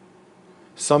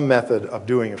 some method of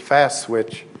doing a fast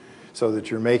switch so that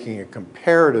you're making a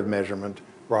comparative measurement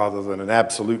rather than an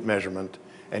absolute measurement,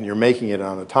 and you're making it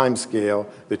on a time scale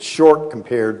that's short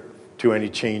compared to any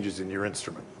changes in your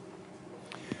instrument.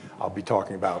 I'll be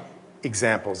talking about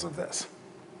examples of this.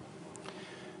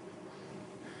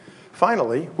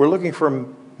 Finally, we're looking for a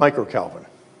microkelvin.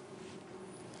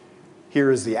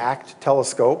 Here is the ACT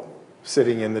telescope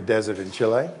sitting in the desert in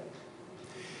Chile.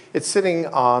 It's sitting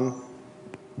on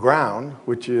ground,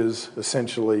 which is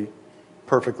essentially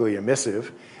perfectly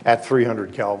emissive at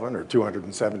 300 Kelvin or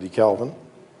 270 Kelvin.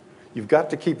 You've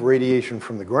got to keep radiation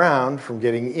from the ground from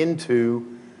getting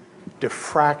into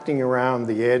diffracting around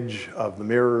the edge of the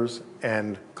mirrors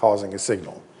and causing a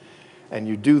signal. And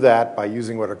you do that by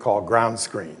using what are called ground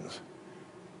screens.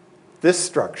 This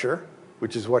structure,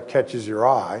 which is what catches your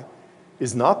eye,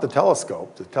 is not the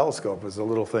telescope. The telescope is a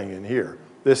little thing in here.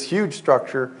 This huge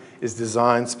structure is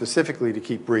designed specifically to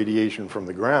keep radiation from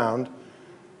the ground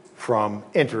from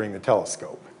entering the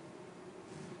telescope.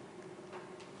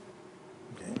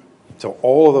 Okay. So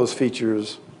all of those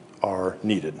features are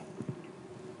needed.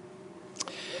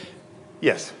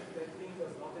 Yes? That thing does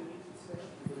not emit itself,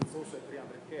 because it's also at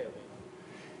 300 Kelvin.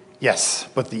 Yes,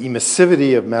 but the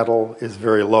emissivity of metal is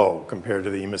very low compared to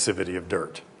the emissivity of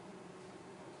dirt.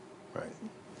 Right.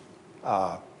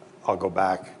 I'll go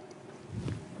back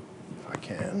if I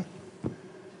can.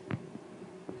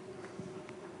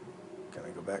 Can I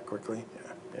go back quickly?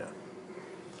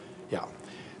 Yeah.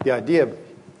 The idea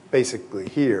basically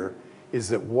here is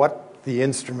that what the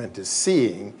instrument is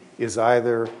seeing is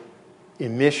either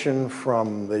emission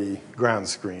from the ground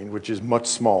screen, which is much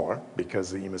smaller because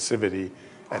the emissivity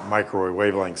at microwave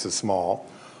wavelengths is small,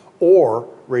 or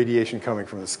radiation coming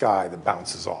from the sky that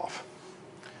bounces off.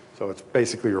 So it's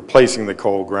basically replacing the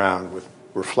cold ground with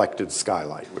reflected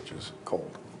skylight, which is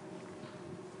cold.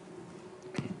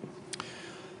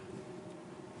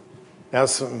 Now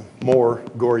some more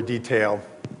gory detail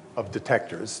of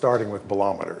detectors, starting with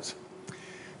bolometers.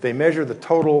 They measure the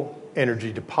total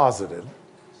energy deposited,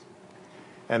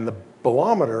 and the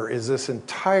bolometer is this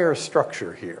entire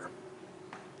structure here.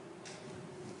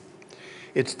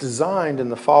 It's designed in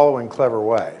the following clever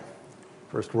way,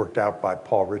 first worked out by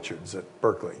Paul Richards at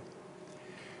Berkeley.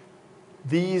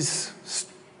 These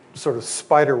sort of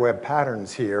spiderweb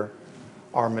patterns here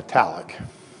are metallic,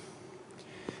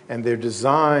 and they're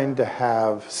designed to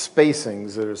have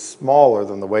spacings that are smaller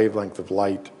than the wavelength of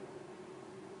light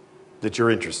that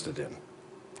you're interested in,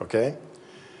 okay?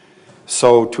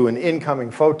 So to an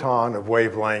incoming photon of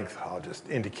wavelength, I'll just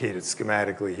indicate it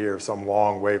schematically here, some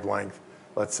long wavelength,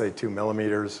 let's say 2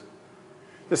 millimeters,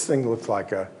 this thing looks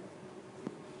like a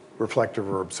reflective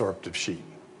or absorptive sheet,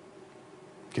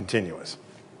 continuous,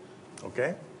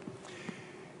 okay?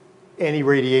 Any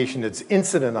radiation that's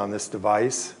incident on this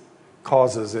device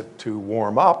causes it to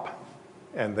warm up,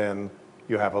 and then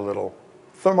you have a little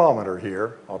thermometer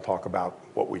here. I'll talk about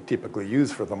what we typically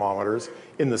use for thermometers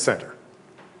in the center.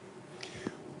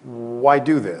 Why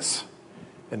do this?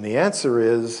 And the answer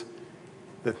is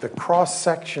that the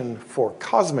cross-section for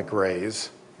cosmic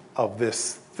rays of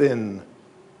this thin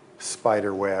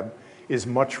spider web is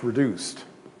much reduced.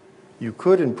 You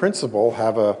could, in principle,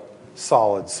 have a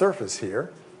solid surface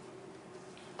here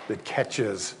that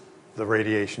catches the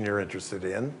radiation you're interested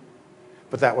in,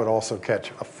 but that would also catch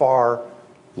a far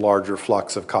larger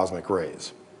flux of cosmic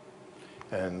rays.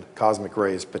 And cosmic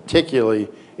rays, particularly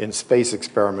in space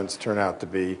experiments, turn out to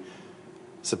be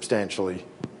a substantial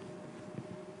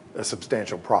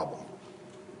problem.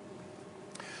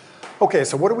 Okay,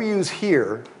 so what do we use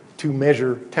here to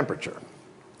measure temperature?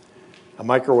 A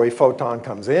microwave photon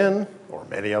comes in, or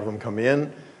many of them come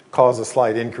in, cause a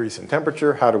slight increase in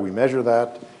temperature. How do we measure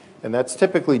that? And that's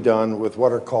typically done with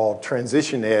what are called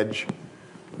transition edge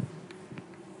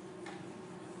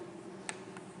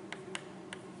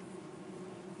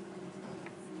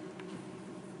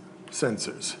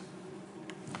sensors.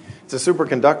 It's a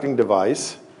superconducting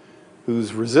device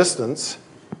whose resistance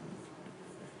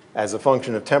as a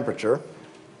function of temperature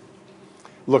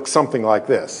looks something like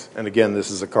this. And again, this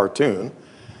is a cartoon.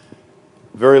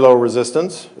 Very low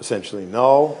resistance, essentially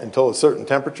null, until a certain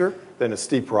temperature, then a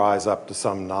steep rise up to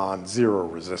some non-zero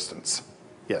resistance.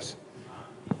 Yes?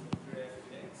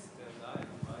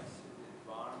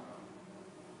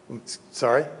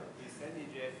 Sorry?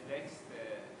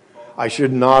 I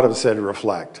should not have said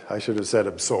reflect. I should have said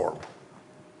absorb.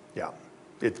 Yeah,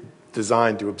 it's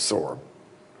designed to absorb,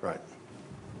 right.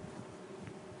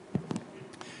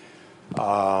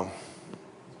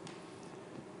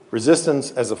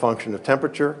 Resistance as a function of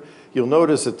temperature. You'll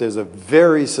notice that there's a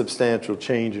very substantial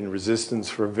change in resistance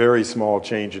for a very small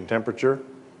change in temperature.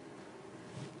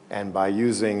 And by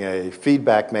using a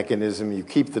feedback mechanism, you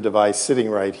keep the device sitting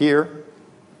right here.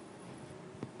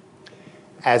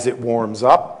 As it warms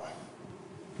up,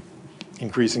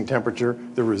 increasing temperature,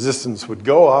 the resistance would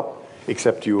go up,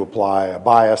 except you apply a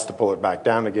bias to pull it back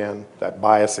down again. That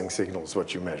biasing signal is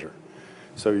what you measure.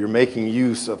 So you're making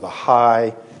use of the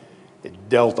high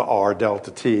delta R, delta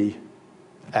T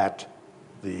at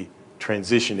the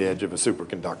transition edge of a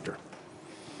superconductor.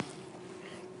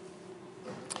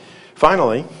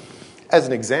 Finally, as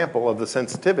an example of the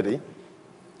sensitivity,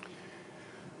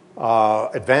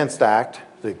 Advanced ACT,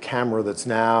 the camera that's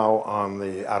now on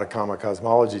the Atacama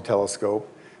Cosmology telescope,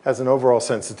 has an overall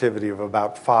sensitivity of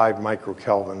about 5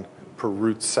 microkelvin per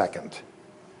root second.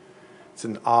 It's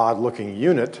an odd-looking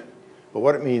unit, but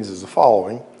what it means is the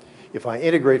following. If I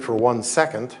integrate for 1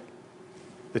 second,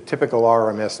 the typical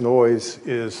RMS noise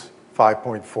is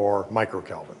 5.4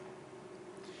 microkelvin.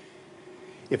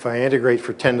 If I integrate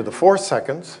for 10 to the 4th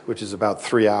seconds, which is about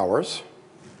 3 hours,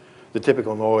 the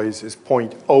typical noise is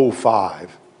 0.05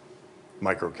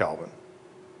 microkelvin.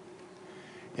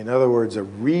 In other words, a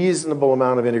reasonable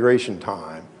amount of integration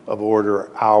time of order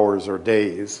hours or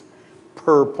days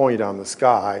per point on the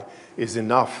sky is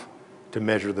enough to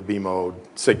measure the B-mode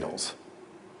signals.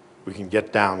 We can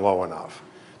get down low enough.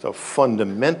 So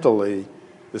fundamentally,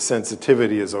 the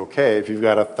sensitivity is okay if you've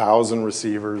got 1,000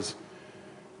 receivers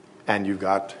and you've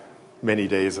got many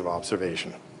days of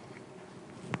observation.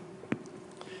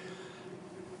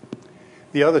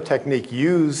 The other technique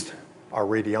used are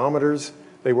radiometers.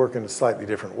 They work in a slightly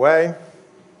different way.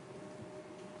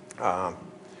 But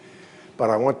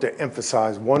I want to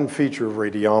emphasize one feature of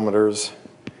radiometers,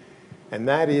 and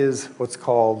that is what's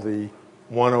called the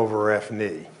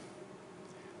 1/f-Ni.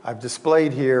 I've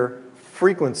displayed here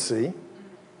frequency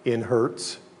in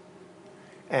hertz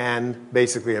and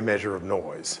basically a measure of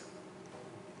noise.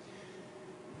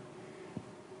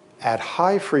 At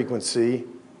high frequency,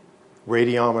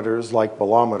 radiometers, like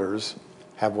bolometers,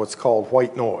 have what's called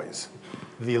white noise.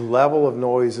 The level of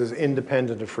noise is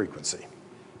independent of frequency.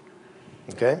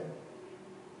 Okay?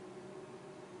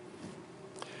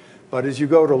 But as you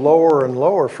go to lower and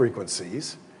lower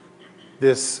frequencies,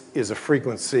 this is a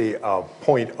frequency of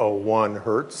 0.01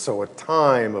 hertz, so a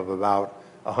time of about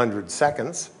 100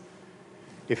 seconds.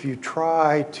 If you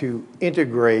try to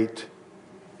integrate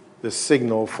the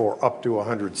signal for up to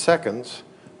 100 seconds,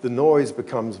 the noise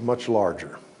becomes much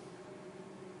larger.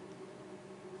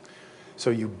 So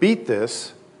you beat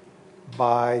this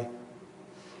by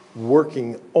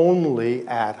working only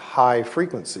at high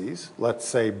frequencies, let's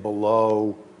say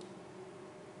below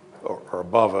or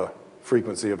above a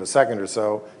frequency of a second or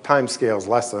so, time scales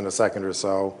less than a second or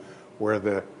so, where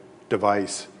the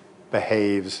device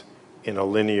behaves in a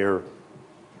linear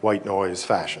white noise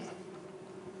fashion.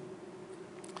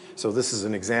 So this is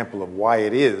an example of why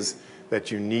it is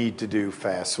that you need to do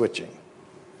fast switching.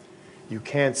 You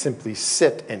can't simply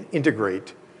sit and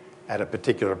integrate at a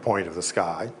particular point of the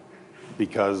sky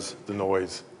because the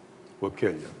noise will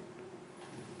kill you.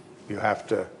 You have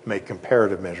to make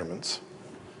comparative measurements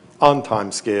on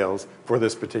time scales for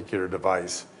this particular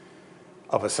device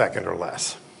of a second or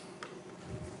less.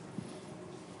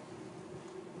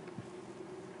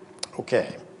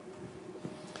 Okay.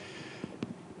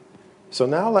 So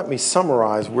now let me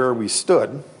summarize where we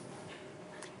stood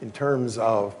in terms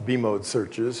of B-mode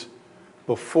searches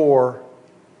before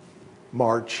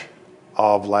March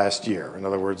of last year. In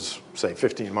other words, say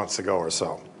 15 months ago or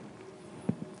so.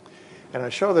 And I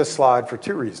show this slide for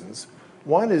two reasons.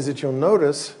 One is that you'll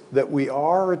notice that we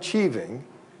are achieving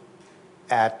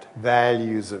at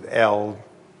values of L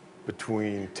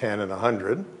between 10 and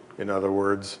 100, in other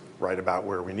words, right about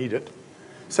where we need it,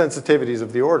 sensitivities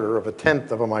of the order of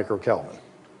 1/10 of a microkelvin.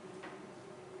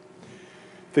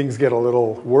 Things get a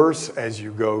little worse as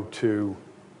you go to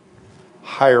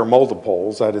higher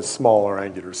multiples, that is smaller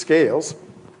angular scales,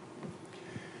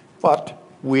 but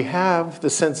we have the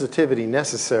sensitivity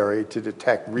necessary to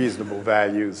detect reasonable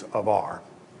values of R.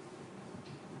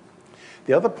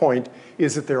 The other point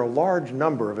is that there are a large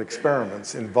number of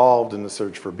experiments involved in the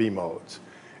search for B modes,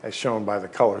 as shown by the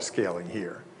color scaling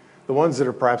here. The ones that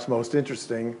are perhaps most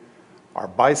interesting are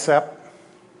BICEP.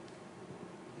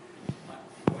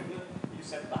 You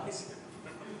said BICEP.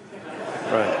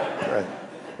 Right,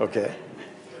 okay.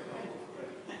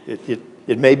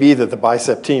 It may be that the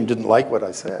BICEP team didn't like what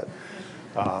I said.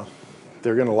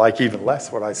 They're going to like even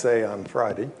less what I say on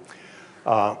Friday.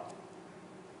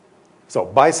 So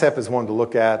BICEP is one to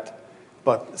look at,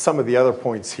 but some of the other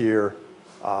points here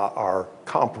are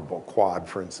comparable. Quad,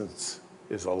 for instance,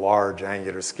 is a large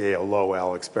angular scale, low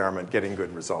L experiment, getting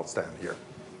good results down here.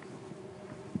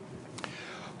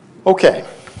 Okay.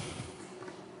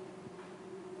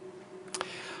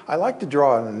 I like to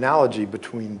draw an analogy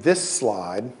between this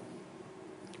slide,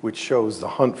 which shows the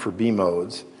hunt for B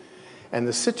modes, and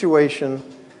the situation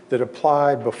that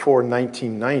applied before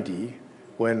 1990,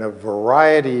 when a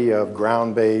variety of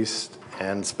ground-based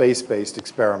and space-based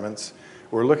experiments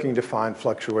were looking to find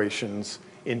fluctuations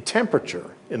in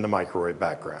temperature in the microwave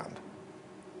background.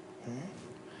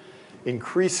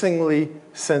 Increasingly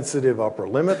sensitive upper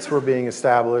limits were being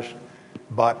established,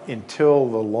 but until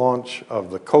the launch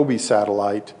of the COBE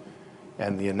satellite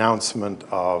and the announcement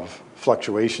of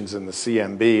fluctuations in the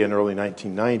CMB in early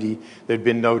 1990, there'd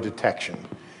been no detection.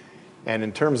 And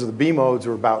in terms of the B modes,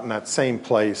 we're about in that same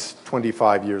place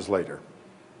 25 years later.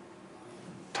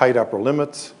 Tight upper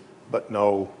limits, but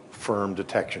no firm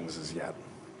detections as yet.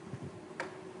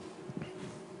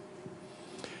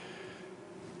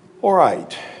 All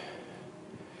right.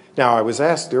 Now, I was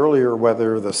asked earlier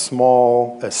whether a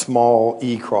small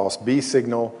E cross B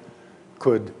signal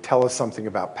could tell us something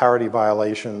about parity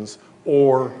violations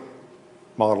or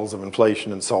models of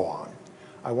inflation and so on.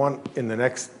 I want, in the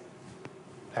next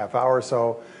half hour or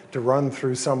so, to run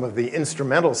through some of the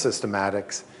instrumental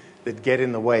systematics that get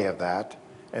in the way of that,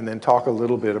 and then talk a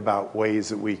little bit about ways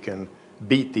that we can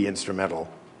beat the instrumental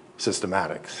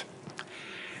systematics.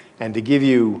 And to give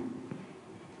you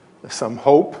some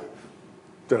hope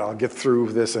that I'll get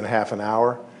through this in half an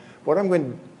hour, what I'm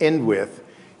going to end with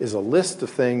is a list of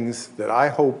things that I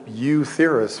hope you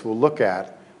theorists will look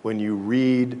at when you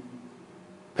read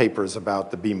papers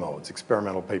about the B modes,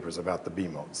 experimental papers about the B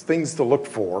modes. Things to look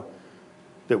for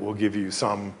that will give you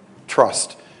some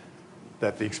trust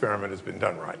that the experiment has been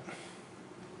done right.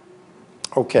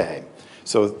 Okay,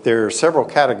 so there are several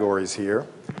categories here.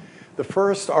 The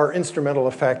first are instrumental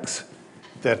effects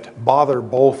that bother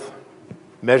both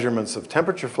measurements of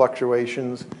temperature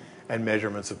fluctuations and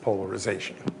measurements of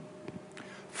polarization.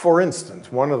 For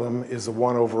instance, one of them is the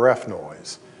 1/F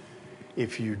noise.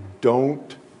 If you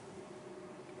don't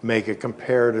make a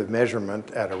comparative measurement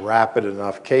at a rapid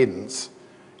enough cadence,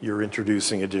 you're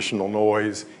introducing additional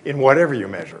noise in whatever you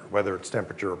measure, whether it's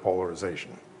temperature or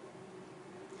polarization.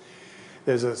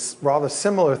 There's a rather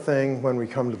similar thing when we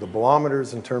come to the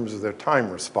bolometers in terms of their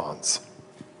time response.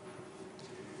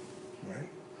 Right?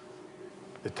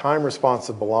 The time response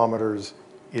of bolometers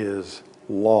is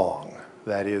long.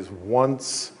 That is,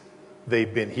 once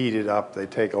they've been heated up, they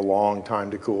take a long time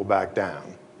to cool back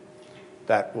down.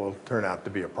 That will turn out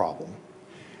to be a problem.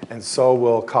 And so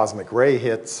will cosmic ray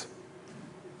hits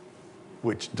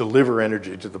which deliver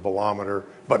energy to the bolometer,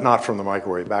 but not from the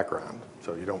microwave background.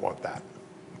 So you don't want that.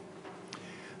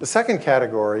 The second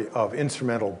category of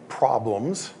instrumental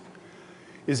problems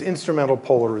is instrumental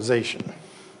polarization.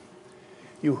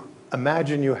 You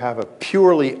imagine you have a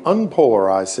purely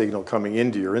unpolarized signal coming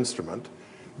into your instrument,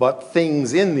 but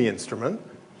things in the instrument,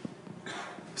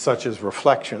 such as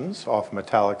reflections off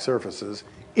metallic surfaces,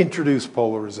 introduce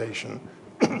polarization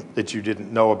that you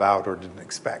didn't know about or didn't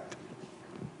expect.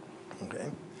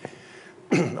 Okay.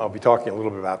 I'll be talking a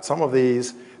little bit about some of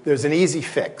these. There's an easy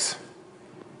fix,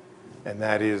 and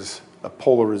that is a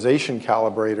polarization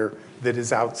calibrator that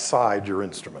is outside your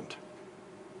instrument.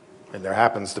 And there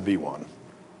happens to be one.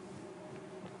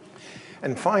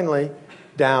 And finally,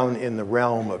 down in the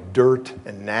realm of dirt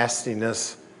and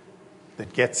nastiness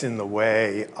that gets in the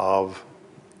way of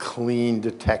clean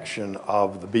detection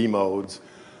of the B modes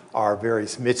are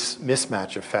various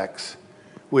mismatch effects,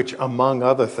 which, among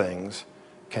other things,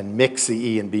 can mix the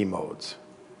E and B modes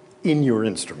in your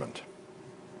instrument,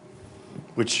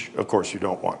 which, of course, you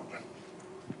don't want.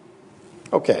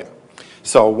 Okay,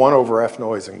 so 1 over F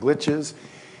noise and glitches.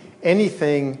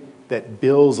 Anything that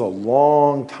builds a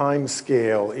long time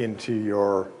scale into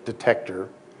your detector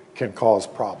can cause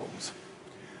problems.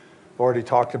 I've already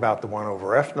talked about the 1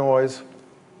 over F noise.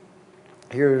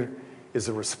 Here is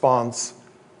a response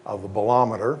of the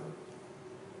bolometer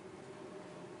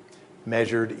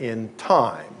measured in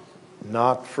time,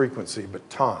 not frequency, but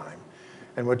time.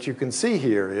 And what you can see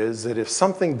here is that if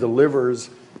something delivers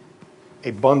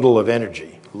a bundle of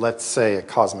energy, let's say a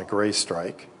cosmic ray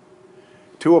strike,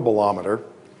 to a bolometer,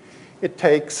 it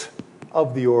takes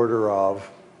of the order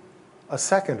of a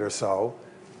second or so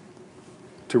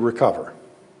to recover.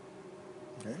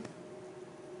 Okay?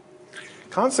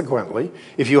 Consequently,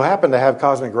 if you happen to have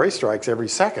cosmic ray strikes every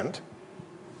second,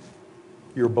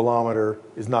 your bolometer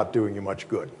is not doing you much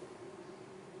good.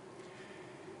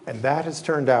 And that has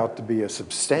turned out to be a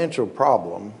substantial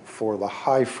problem for the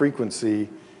high-frequency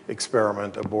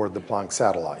experiment aboard the Planck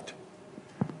satellite.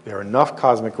 There are enough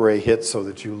cosmic ray hits so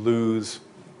that you lose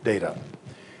data.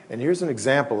 And here's an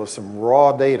example of some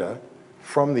raw data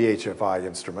from the HFI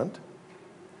instrument.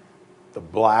 The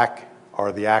black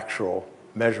are the actual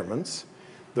measurements.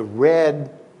 The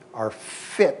red are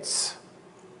fits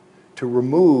to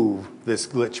remove this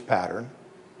glitch pattern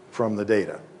from the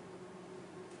data.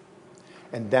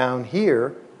 And down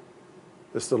here,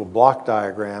 this little block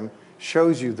diagram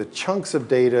shows you the chunks of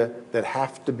data that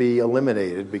have to be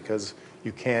eliminated because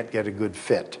you can't get a good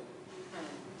fit.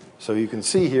 So you can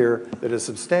see here that a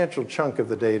substantial chunk of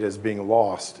the data is being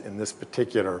lost in this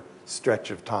particular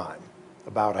stretch of time,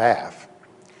 about half.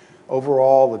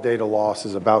 Overall, the data loss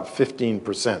is about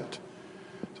 15%.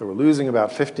 So we're losing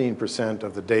about 15%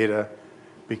 of the data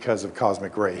because of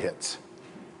cosmic ray hits.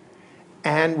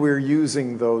 And we're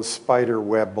using those spider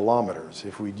web bolometers.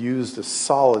 If we'd used a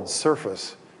solid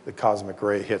surface, the cosmic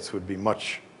ray hits would be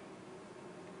much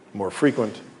more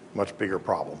frequent, much bigger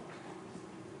problem.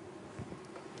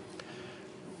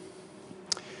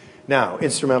 Now,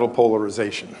 instrumental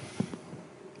polarization.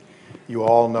 You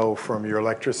all know from your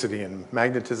electricity and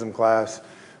magnetism class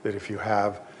that if you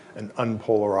have an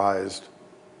unpolarized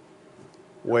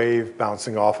wave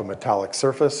bouncing off a metallic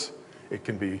surface, it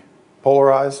can be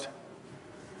polarized.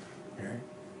 Okay.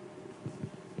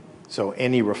 So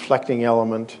any reflecting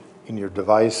element in your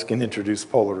device can introduce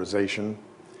polarization.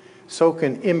 So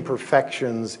can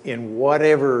imperfections in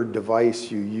whatever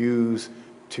device you use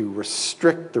to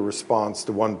restrict the response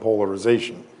to one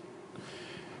polarization.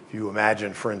 If you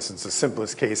imagine, for instance, the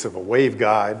simplest case of a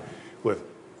waveguide with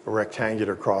a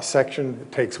rectangular cross-section,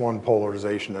 it takes one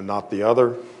polarization and not the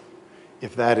other.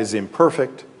 If that is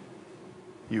imperfect,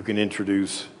 you can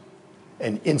introduce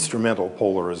an instrumental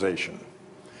polarization.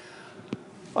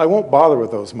 I won't bother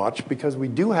with those much because we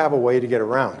do have a way to get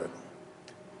around it.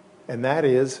 And that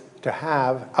is to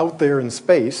have out there in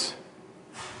space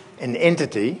an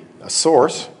entity, a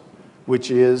source, which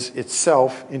is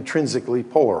itself intrinsically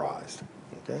polarized.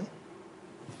 Okay?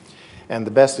 And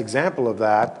the best example of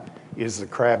that is the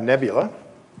Crab Nebula,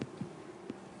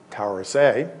 Taurus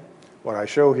A. What I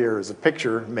show here is a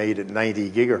picture made at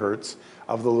 90 gigahertz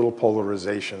of the little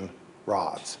polarization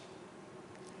rods.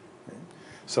 Okay?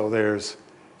 So there's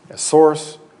a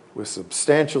source with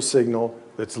substantial signal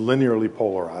that's linearly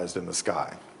polarized in the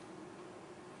sky.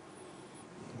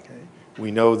 Okay?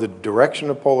 We know the direction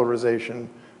of polarization.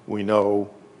 We know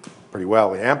pretty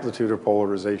well the amplitude of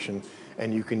polarization.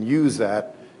 And you can use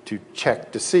that to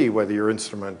check to see whether your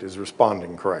instrument is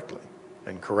responding correctly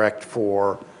and correct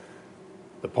for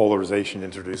the polarization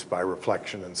introduced by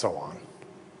reflection and so on.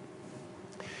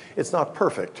 It's not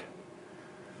perfect,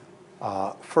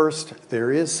 First,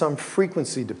 there is some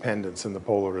frequency dependence in the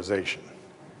polarization.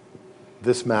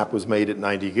 This map was made at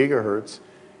 90 gigahertz.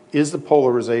 Is the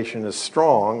polarization as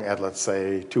strong at, let's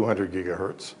say, 200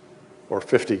 gigahertz or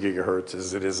 50 gigahertz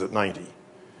as it is at 90?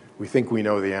 We think we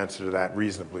know the answer to that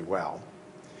reasonably well.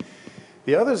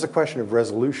 The other is a question of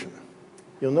resolution.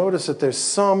 You'll notice that there's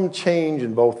some change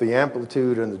in both the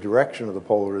amplitude and the direction of the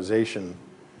polarization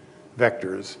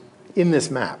vectors in this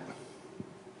map.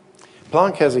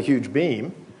 Planck has a huge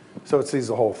beam, so it sees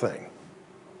the whole thing.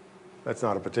 That's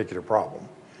not a particular problem.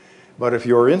 But if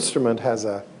your instrument has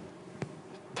a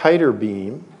tighter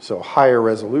beam, so higher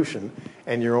resolution,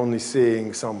 and you're only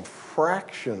seeing some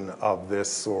fraction of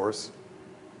this source,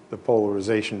 the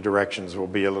polarization directions will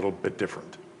be a little bit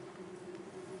different.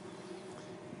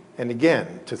 And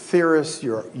again, to theorists,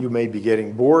 you may be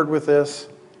getting bored with this,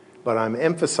 but I'm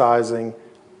emphasizing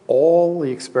all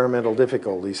the experimental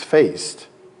difficulties faced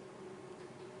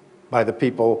by the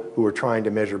people who are trying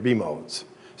to measure B modes.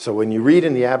 So when you read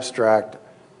in the abstract,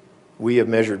 we have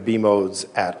measured B modes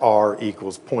at R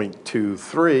equals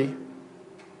 0.23,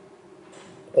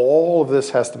 all of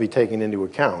this has to be taken into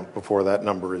account before that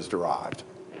number is derived.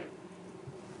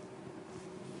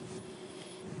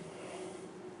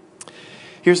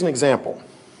 Here's an example.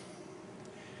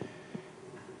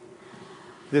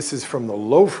 This is from the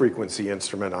low-frequency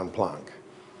instrument on Planck.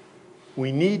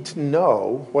 We need to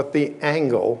know what the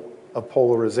angle of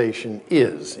polarization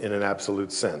is in an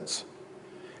absolute sense.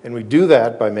 And we do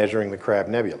that by measuring the Crab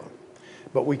Nebula.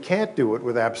 But we can't do it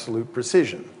with absolute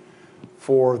precision.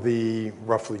 For the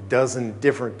roughly dozen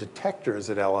different detectors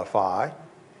at LFI,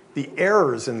 the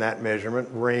errors in that measurement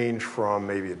range from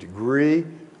maybe a degree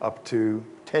up to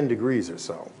 10 degrees or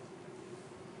so.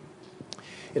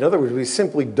 In other words, we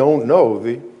simply don't know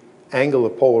the angle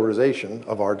of polarization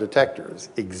of our detectors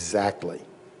exactly.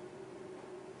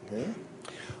 Okay?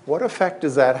 What effect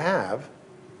does that have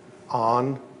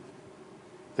on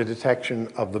the detection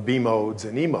of the B modes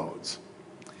and E modes?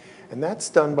 And that's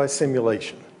done by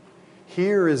simulation.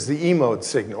 Here is the E mode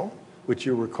signal, which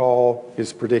you recall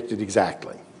is predicted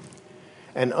exactly.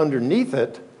 And underneath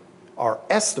it are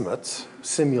estimates,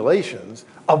 simulations,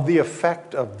 of the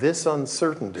effect of this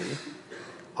uncertainty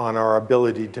on our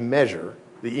ability to measure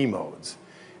the E modes.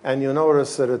 And you'll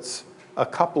notice that it's a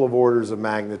couple of orders of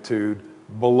magnitude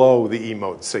below the E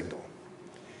mode signal.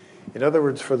 In other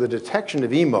words, for the detection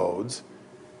of E modes,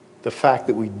 the fact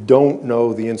that we don't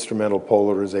know the instrumental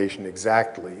polarization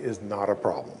exactly is not a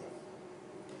problem.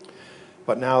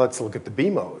 But now let's look at the B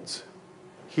modes.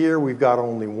 Here we've got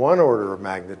only one order of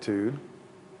magnitude,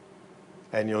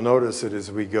 and you'll notice that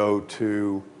as we go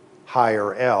to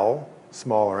higher L,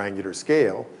 smaller angular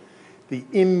scale, the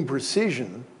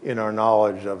imprecision in our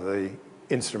knowledge of the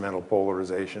instrumental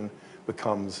polarization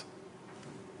becomes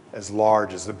as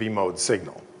large as the B mode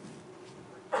signal.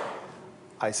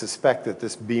 I suspect that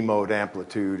this B mode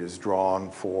amplitude is drawn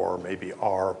for maybe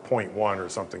R.1 or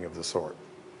something of the sort.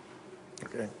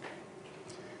 Okay?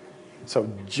 So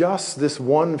just this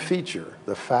one feature,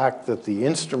 the fact that the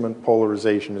instrument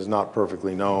polarization is not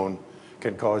perfectly known,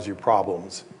 can cause you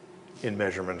problems in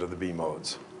measurement of the B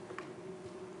modes.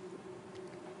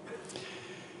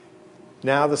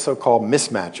 Now the so-called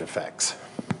mismatch effects.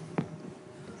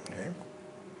 Okay.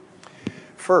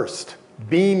 First,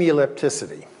 beam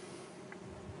ellipticity.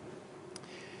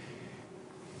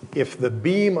 If the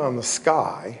beam on the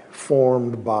sky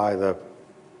formed by the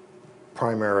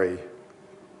primary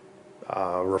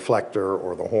reflector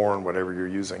or the horn, whatever you're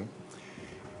using,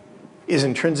 is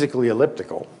intrinsically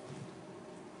elliptical,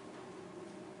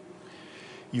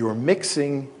 you're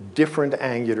mixing different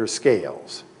angular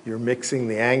scales. You're mixing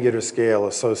the angular scale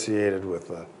associated with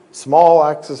the small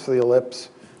axis of the ellipse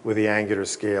with the angular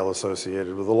scale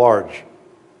associated with the large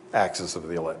axis of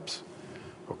the ellipse.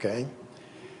 Okay?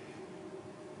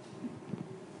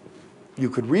 You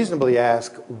could reasonably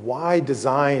ask, why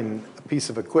design a piece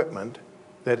of equipment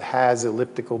that has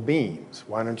elliptical beams?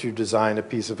 Why don't you design a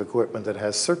piece of equipment that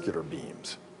has circular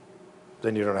beams?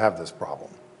 Then you don't have this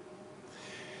problem.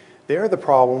 There, the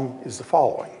problem is the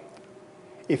following.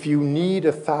 If you need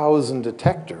 1,000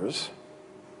 detectors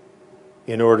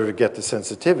in order to get the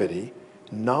sensitivity,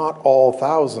 not all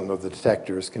 1,000 of the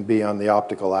detectors can be on the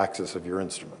optical axis of your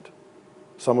instrument.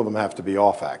 Some of them have to be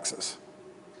off-axis.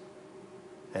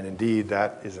 And indeed,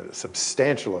 that is a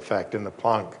substantial effect in the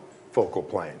Planck focal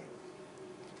plane,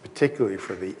 particularly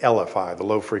for the LFI, the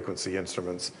low-frequency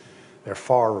instruments. They're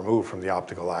far removed from the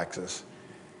optical axis.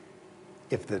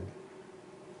 If the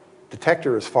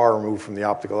detector is far removed from the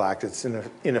optical axis, it's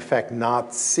in effect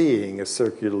not seeing a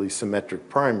circularly symmetric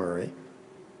primary.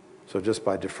 So just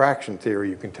by diffraction theory,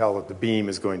 you can tell that the beam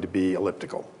is going to be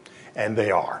elliptical. And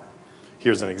they are.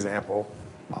 Here's an example.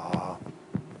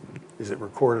 Is it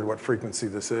recorded what frequency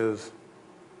this is?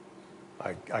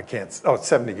 I can't, oh, it's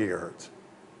 70 gigahertz.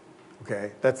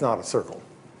 Okay, that's not a circle.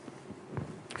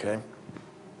 Okay?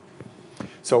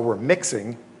 So we're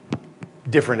mixing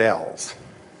different L's.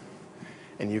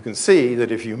 And you can see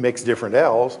that if you mix different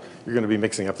L's, you're going to be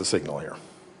mixing up the signal here.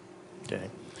 Okay?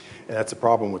 And that's a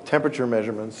problem with temperature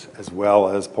measurements as well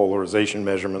as polarization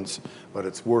measurements, but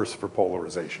it's worse for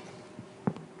polarization.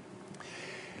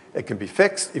 It can be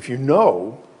fixed if you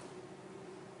know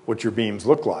what your beams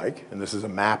look like, and this is a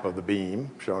map of the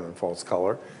beam shown in false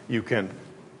color. You can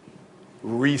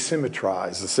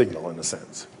resymmetrize the signal in a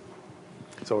sense.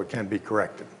 So it can be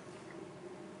corrected.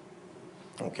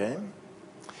 Okay?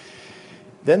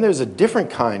 Then there's a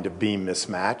different kind of beam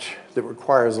mismatch that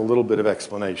requires a little bit of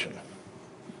explanation.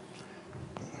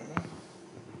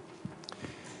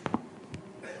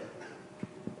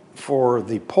 For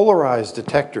the polarized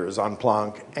detectors on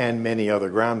Planck and many other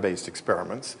ground-based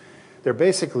experiments, they're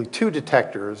basically two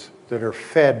detectors that are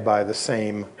fed by the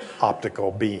same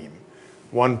optical beam.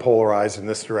 One polarized in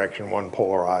this direction, one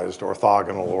polarized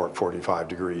orthogonal or at 45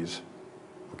 degrees.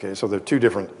 Okay, so they're two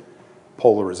different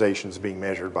polarizations being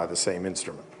measured by the same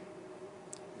instrument,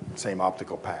 same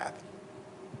optical path.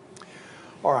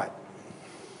 All right.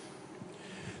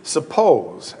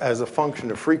 Suppose, as a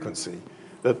function of frequency,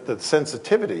 that the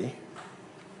sensitivity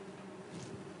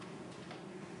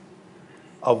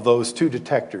of those two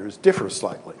detectors differs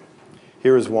slightly.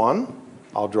 Here is one.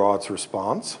 I'll draw its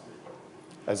response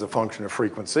as a function of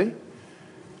frequency.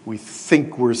 We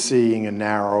think we're seeing a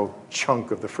narrow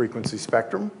chunk of the frequency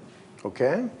spectrum.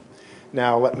 Okay?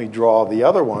 Now let me draw the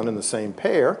other one in the same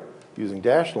pair using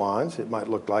dashed lines. It might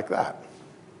look like that.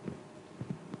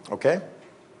 Okay?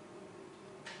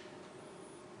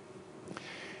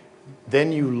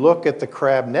 Then you look at the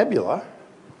Crab Nebula,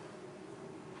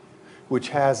 which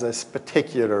has this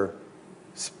particular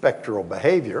spectral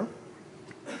behavior,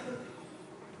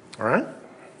 all right,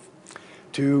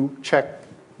 to check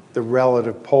the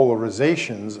relative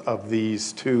polarizations of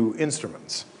these two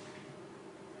instruments.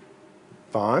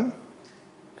 Fine.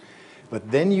 But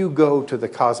then you go to the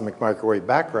cosmic microwave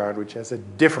background, which has a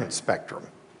different spectrum.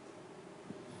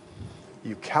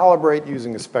 You calibrate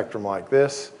using a spectrum like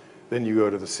this. Then you go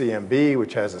to the CMB,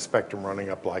 which has a spectrum running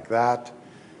up like that.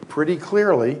 Pretty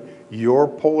clearly, your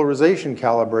polarization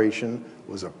calibration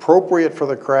was appropriate for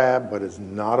the Crab, but is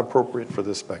not appropriate for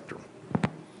this spectrum.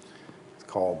 It's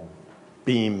called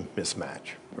beam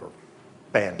mismatch, or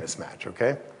band mismatch,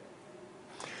 okay?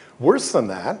 Worse than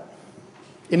that,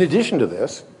 in addition to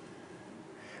this,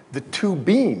 the two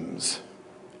beams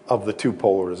of the two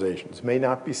polarizations may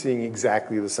not be seeing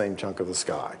exactly the same chunk of the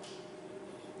sky.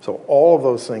 So all of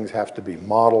those things have to be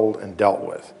modeled and dealt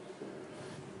with.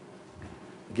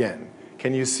 Again,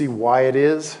 can you see why it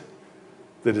is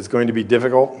that it's going to be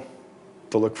difficult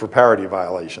to look for parity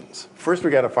violations? First, we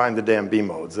got to find the damn B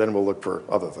modes, then we'll look for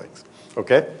other things.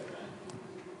 Okay?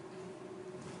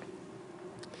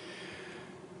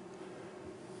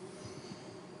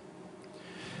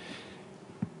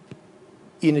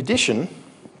 In addition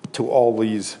to all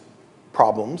these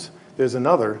problems, there's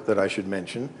another that I should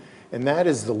mention, and that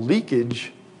is the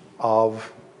leakage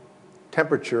of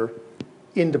temperature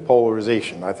into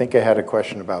polarization. I think I had a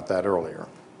question about that earlier.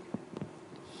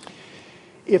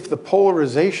 If the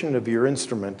polarization of your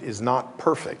instrument is not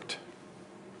perfect,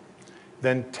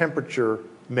 then temperature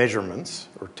measurements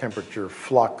or temperature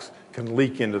flux can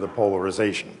leak into the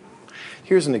polarization.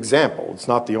 Here's an example. It's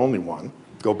not the only one.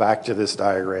 Go back to this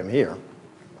diagram here.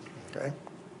 Okay?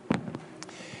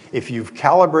 If you've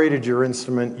calibrated your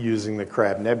instrument using the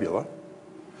Crab Nebula,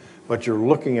 but you're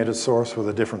looking at a source with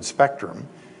a different spectrum,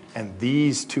 and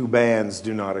these two bands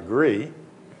do not agree,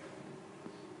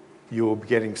 you will be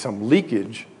getting some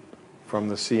leakage from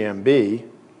the CMB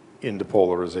into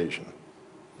polarization.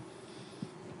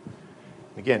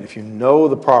 Again, if you know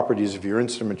the properties of your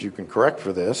instrument, you can correct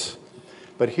for this.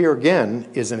 But here again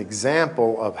is an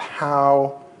example of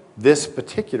how this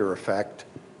particular effect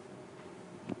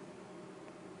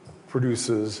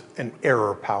produces an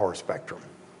error power spectrum.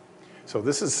 So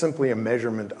this is simply a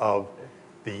measurement of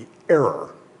the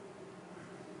error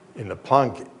in the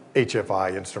Planck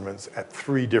HFI instruments at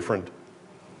 3 different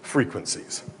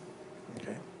frequencies.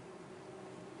 Okay.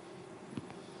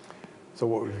 So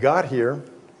what we've got here,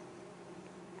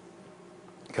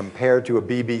 compared to a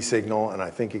BB signal, and I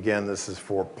think again this is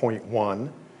for 0.1,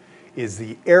 is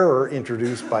the error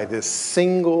introduced by this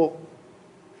single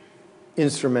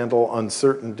instrumental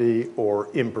uncertainty or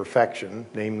imperfection,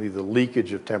 namely the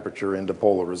leakage of temperature into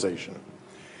polarization.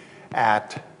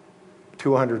 At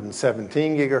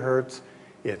 217 gigahertz,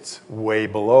 It's way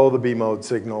below the B mode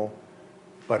signal,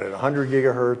 but at 100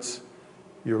 gigahertz,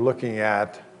 you're looking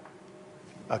at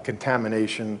a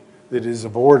contamination that is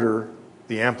of order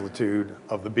the amplitude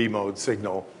of the B mode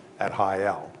signal at high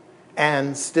L,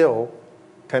 and still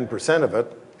 10% of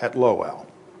it at low L.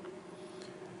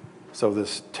 So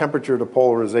this temperature to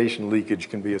polarization leakage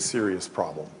can be a serious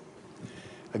problem.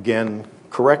 Again,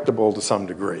 correctable to some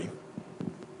degree.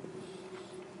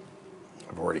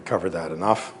 I've already covered that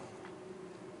enough.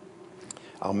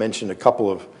 I'll mention a couple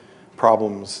of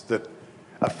problems that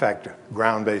affect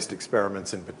ground-based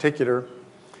experiments in particular.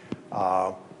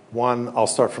 One, I'll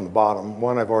start from the bottom.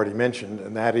 One I've already mentioned,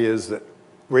 and that is that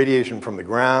radiation from the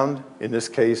ground, in this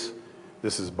case,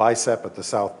 this is BICEP at the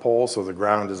South Pole, so the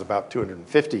ground is about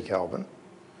 250 Kelvin,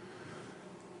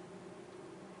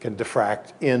 can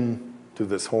diffract into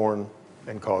this horn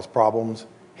and cause problems.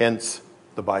 Hence,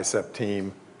 the BICEP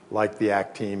team, like the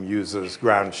ACT team, uses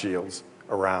ground shields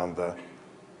around the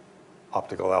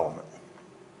optical element.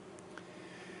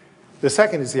 The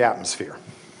second is the atmosphere.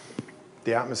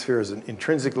 The atmosphere is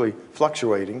intrinsically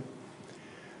fluctuating.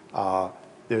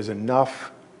 There's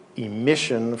enough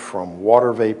emission from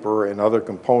water vapor and other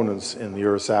components in the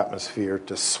Earth's atmosphere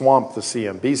to swamp the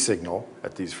CMB signal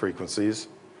at these frequencies.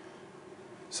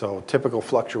 So typical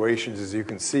fluctuations, as you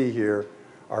can see here,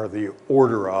 are the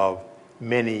order of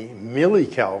many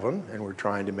millikelvin, and we're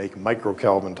trying to make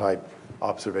microkelvin type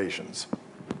observations.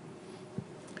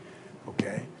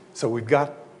 Okay, so we've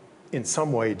got in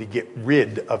some way to get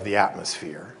rid of the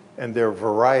atmosphere, and there are a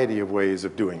variety of ways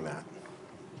of doing that.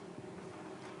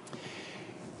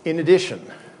 In addition,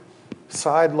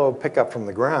 side lobe pickup from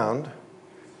the ground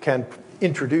can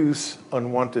introduce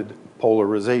unwanted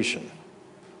polarization.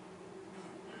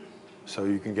 So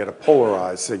you can get a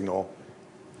polarized signal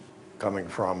coming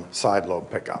from side lobe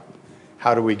pickup.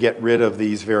 How do we get rid of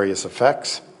these various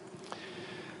effects?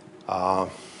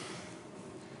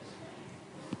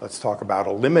 Let's talk about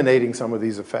eliminating some of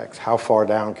these effects. How far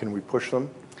down can we push them?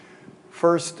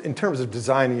 First, in terms of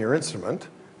designing your instrument,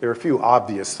 there are a few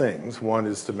obvious things. One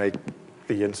is to make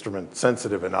the instrument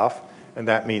sensitive enough, and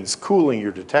that means cooling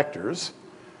your detectors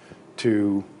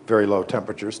to very low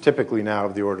temperatures, typically now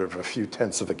of the order of a few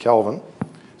tenths of a Kelvin.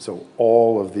 So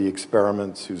all of the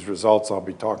experiments whose results I'll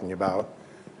be talking about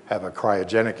have a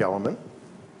cryogenic element.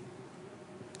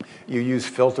 You use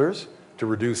filters to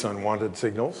reduce unwanted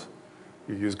signals.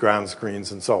 You use ground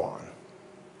screens and so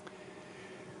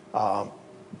on.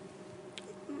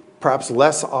 Perhaps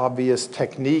less obvious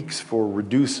techniques for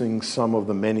reducing some of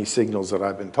the many signals that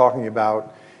I've been talking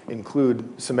about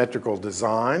include symmetrical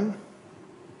design.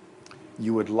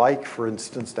 You would like, for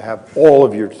instance, to have all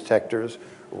of your detectors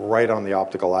right on the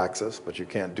optical axis, but you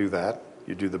can't do that.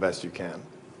 You do the best you can.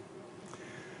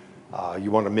 You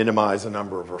want to minimize the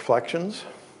number of reflections.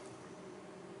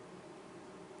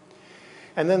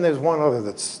 And then there's one other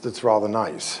that's rather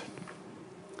nice.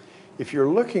 If you're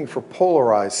looking for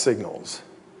polarized signals,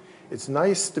 it's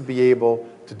nice to be able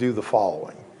to do the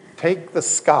following. Take the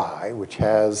sky, which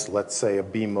has, let's say, a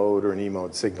B mode or an E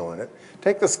mode signal in it.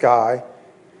 Take the sky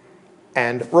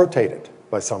and rotate it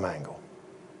by some angle.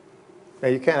 Now,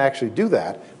 you can't actually do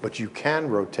that, but you can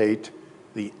rotate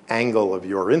the angle of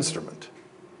your instrument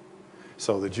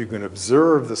so that you can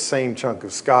observe the same chunk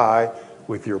of sky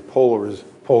with your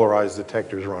polarized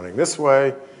detectors running this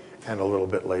way, and a little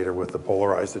bit later with the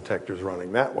polarized detectors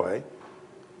running that way.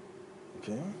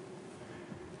 Okay.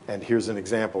 And here's an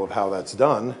example of how that's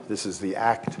done. This is the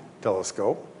ACT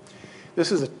telescope.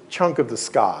 This is a chunk of the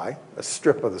sky, a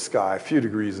strip of the sky, a few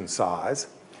degrees in size.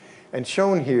 And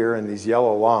shown here in these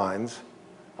yellow lines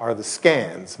are the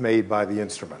scans made by the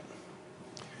instrument.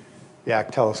 The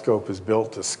ACT telescope is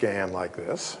built to scan like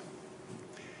this.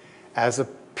 As a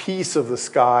piece of the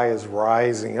sky is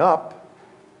rising up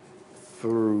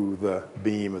through the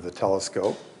beam of the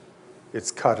telescope,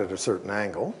 it's cut at a certain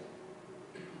angle.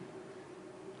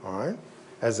 All right.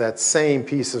 As that same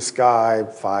piece of sky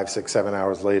 5, 6, 7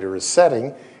 hours later is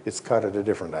setting, it's cut at a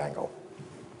different angle.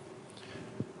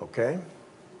 Okay?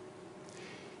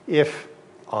 If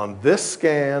on this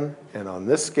scan and on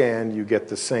this scan you get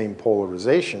the same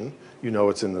polarization, you know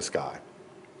it's in the sky.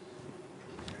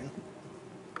 Okay.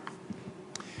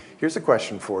 Here's a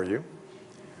question for you.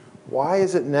 Why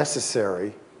is it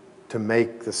necessary to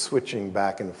make the switching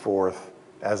back and forth,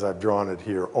 as I've drawn it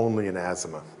here, only in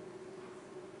azimuth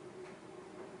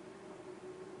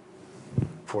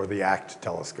for the ACT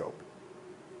telescope?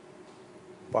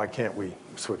 Why can't we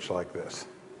switch like this?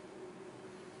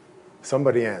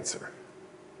 Somebody answer.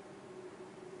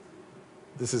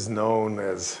 This is known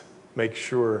as make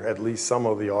sure at least some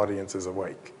of the audience is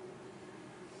awake.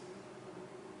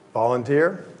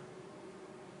 Volunteer?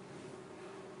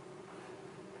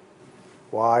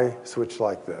 Why switch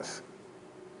like this?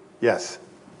 Yes?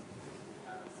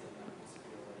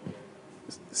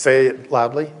 Say it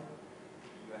loudly.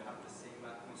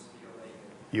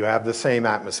 You have the same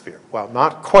atmosphere. Well,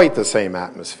 not quite the same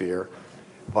atmosphere,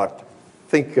 but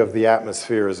think of the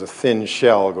atmosphere as a thin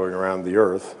shell going around the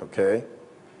Earth, okay?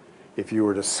 If you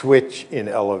were to switch in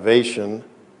elevation,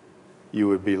 you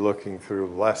would be looking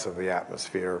through less of the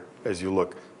atmosphere as you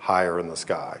look higher in the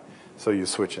sky. So you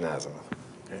switch in azimuth.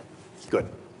 Okay? Good.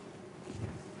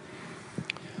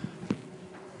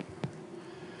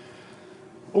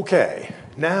 Okay,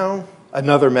 now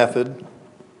another method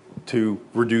to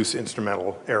reduce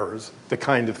instrumental errors, the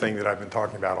kind of thing that I've been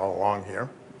talking about all along here.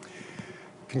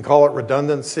 You can call it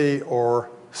redundancy or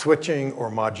switching or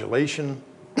modulation.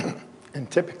 And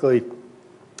typically,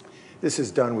 this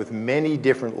is done with many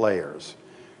different layers,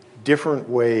 different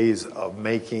ways of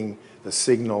making the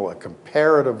signal a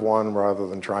comparative one rather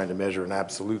than trying to measure an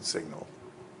absolute signal.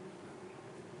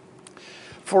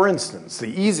 For instance, the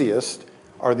easiest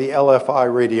are the LFI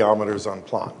radiometers on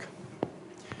Planck.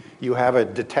 You have a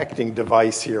detecting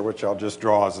device here, which I'll just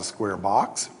draw as a square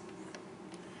box.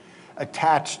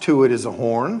 Attached to it is a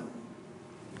horn,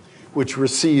 which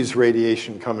receives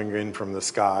radiation coming in from the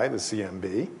sky, the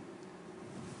CMB.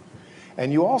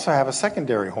 And you also have a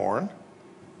secondary horn,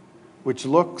 which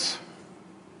looks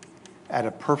at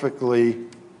a perfectly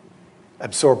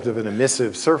absorptive and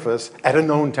emissive surface at a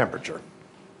known temperature.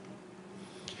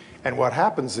 And what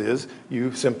happens is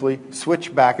you simply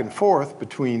switch back and forth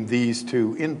between these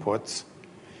two inputs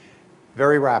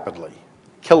very rapidly,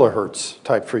 kilohertz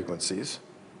type frequencies.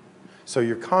 So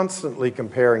you're constantly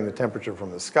comparing the temperature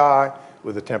from the sky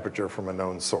with the temperature from a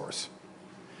known source.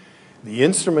 The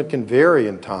instrument can vary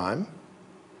in time.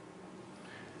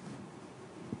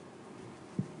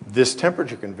 This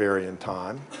temperature can vary in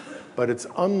time, but it's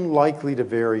unlikely to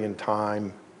vary in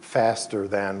time faster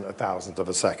than 1,000th of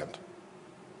a second.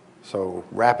 So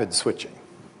rapid switching.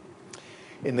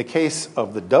 In the case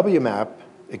of the WMAP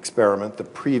experiment, the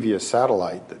previous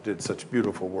satellite that did such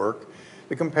beautiful work,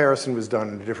 the comparison was done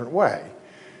in a different way.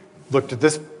 Looked at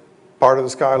this part of the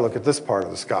sky, look at this part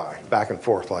of the sky, back and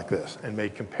forth like this, and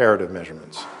made comparative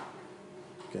measurements.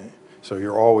 Okay? So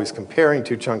you're always comparing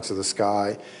two chunks of the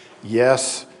sky.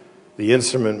 Yes, the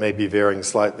instrument may be varying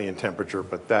slightly in temperature,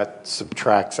 but that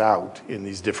subtracts out in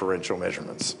these differential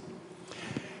measurements.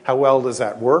 How well does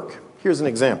that work? Here's an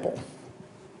example.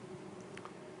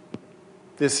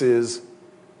 This is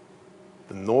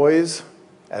the noise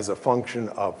as a function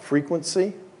of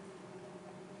frequency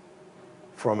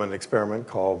from an experiment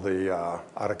called the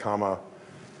Atacama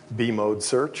B-mode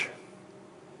search.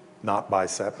 Not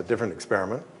BICEP, a different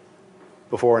experiment.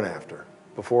 Before and after.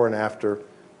 Before and after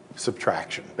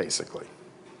subtraction, basically.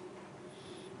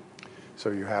 So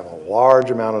you have a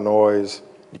large amount of noise.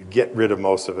 You get rid of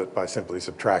most of it by simply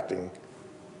subtracting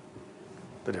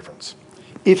the difference.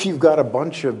 If you've got a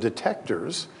bunch of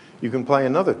detectors, you can play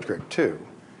another trick too.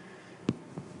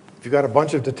 If you've got a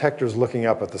bunch of detectors looking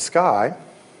up at the sky,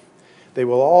 they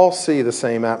will all see the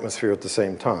same atmosphere at the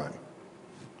same time,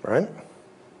 right?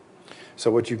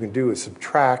 So what you can do is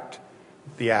subtract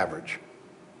the average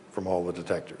from all the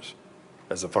detectors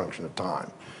as a function of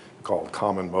time, called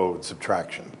common mode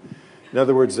subtraction. In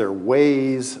other words, there are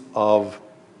ways of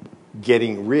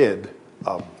getting rid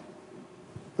of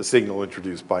the signal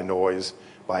introduced by noise,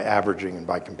 by averaging and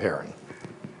by comparing.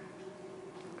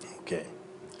 Okay.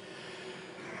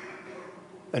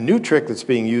 A new trick that's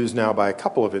being used now by a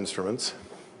couple of instruments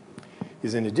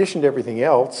is, in addition to everything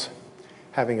else,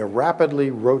 having a rapidly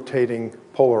rotating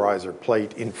polarizer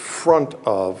plate in front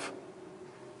of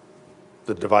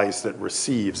the device that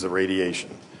receives the radiation.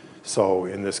 So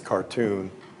in this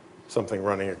cartoon, something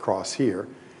running across here,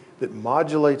 that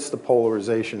modulates the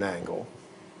polarization angle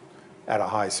at a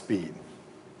high speed.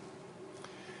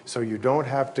 So you don't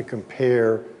have to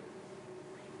compare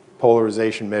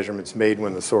polarization measurements made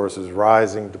when the source is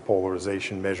rising to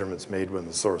polarization measurements made when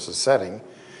the source is setting.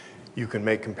 You can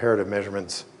make comparative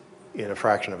measurements in a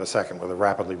fraction of a second with a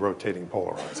rapidly rotating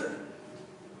polarizer.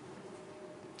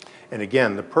 And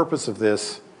again, the purpose of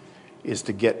this is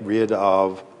to get rid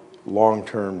of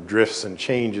long-term drifts and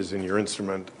changes in your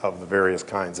instrument of the various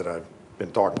kinds that I've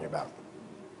been talking about.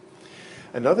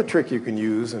 Another trick you can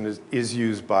use, and is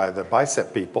used by the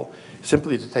BICEP people,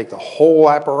 simply to take the whole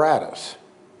apparatus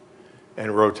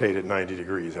and rotate it 90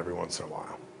 degrees every once in a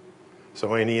while.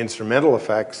 So any instrumental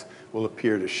effects will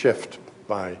appear to shift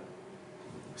by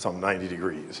some 90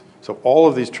 degrees. So all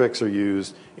of these tricks are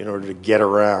used in order to get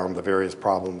around the various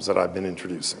problems that I've been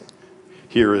introducing.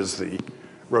 Here is the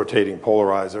rotating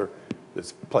polarizer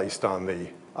that's placed on the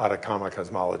Atacama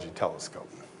Cosmology telescope.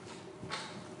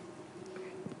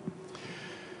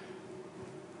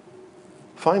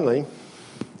 Finally,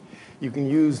 you can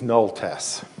use null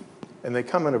tests, and they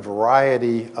come in a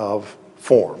variety of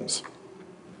forms.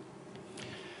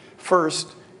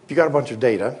 First, if you got a bunch of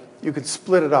data, you can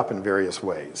split it up in various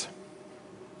ways.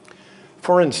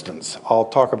 For instance, I'll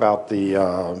talk about the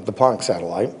Planck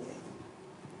satellite.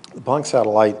 The Planck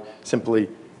satellite simply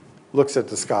looks at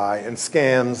the sky and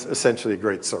scans essentially a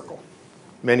great circle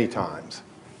many times.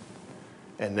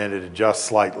 And then it adjusts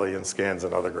slightly and scans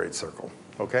another great circle,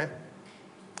 okay?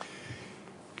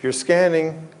 If you're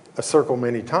scanning a circle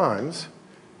many times,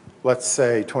 let's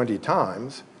say 20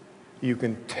 times, you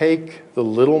can take the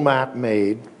little map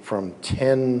made from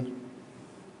 10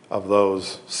 of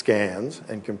those scans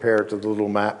and compare it to the little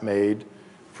map made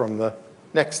from the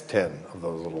next 10 of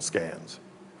those little scans.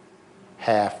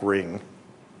 Half ring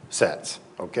sets,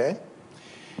 okay?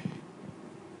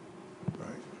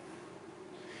 Right.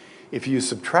 If you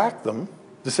subtract them,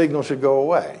 the signal should go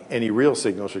away. Any real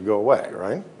signal should go away,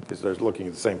 right? Because they're looking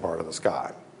at the same part of the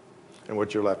sky. And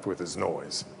what you're left with is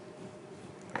noise.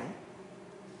 Okay.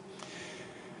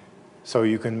 So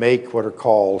you can make what are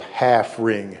called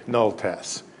half-ring null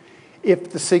tests. If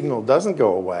the signal doesn't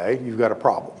go away, you've got a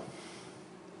problem.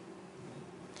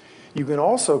 You can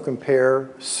also compare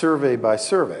survey by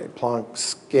survey. Planck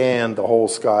scanned the whole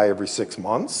sky every 6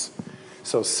 months.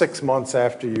 So 6 months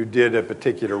after you did a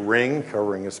particular ring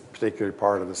covering a particular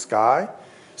part of the sky,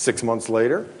 6 months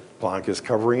later, Planck is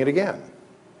covering it again.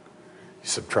 You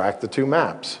subtract the two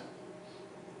maps.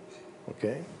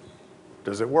 Okay?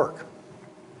 Does it work?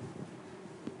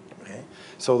 Okay.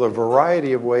 So the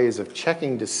variety of ways of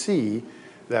checking to see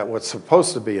that what's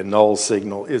supposed to be a null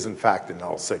signal is in fact a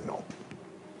null signal.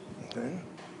 Okay.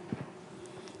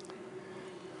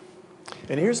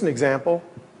 And here's an example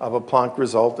of a Planck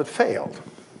result that failed.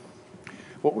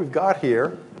 What we've got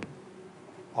here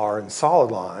are in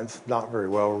solid lines, not very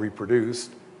well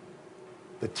reproduced,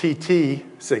 the TT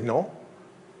signal,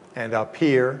 and up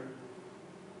here,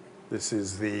 this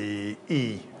is the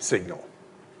E signal.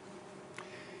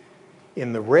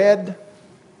 In the red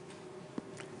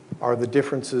are the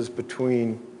differences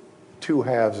between two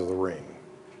halves of the ring.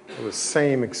 It was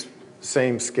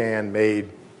same scan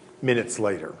made minutes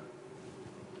later.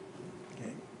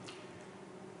 Okay.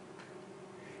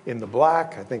 In the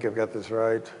black, I think I've got this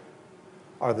right,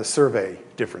 are the survey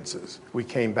differences. We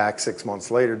came back 6 months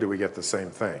later, do we get the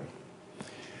same thing?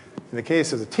 In the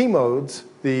case of the T modes,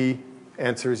 the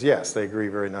answer is yes, they agree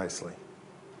very nicely.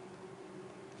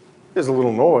 There's a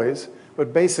little noise,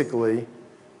 but basically,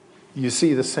 you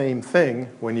see the same thing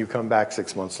when you come back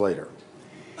 6 months later.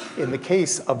 In the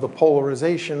case of the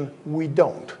polarization, we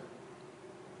don't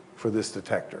for this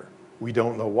detector. We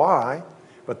don't know why,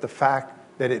 but the fact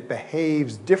that it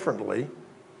behaves differently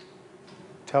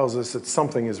tells us that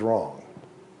something is wrong.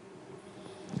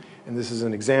 And this is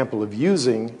an example of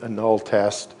using a null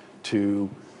test to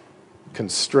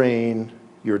constrain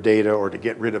your data or to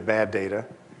get rid of bad data.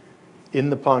 In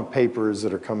the Planck papers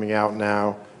that are coming out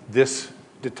now, this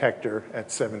detector at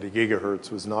 70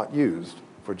 gigahertz was not used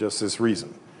for just this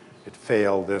reason. It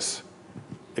failed this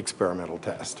experimental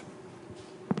test.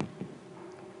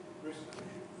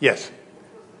 Yes?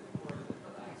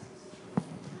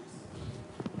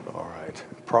 All right,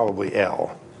 probably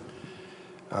L.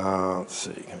 Let's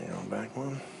see, can you go back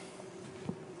one?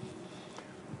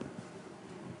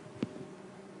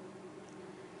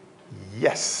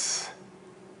 Yes,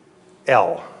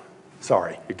 L.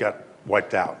 Sorry, it got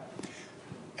wiped out.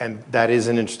 And that is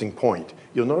an interesting point.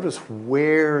 You'll notice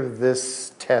where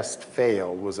this test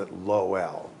failed was at low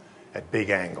L, at big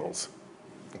angles,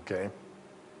 okay?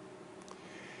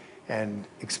 And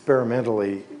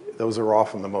experimentally, those are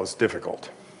often the most difficult,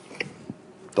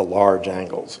 the large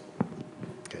angles,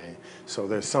 okay? So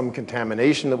there's some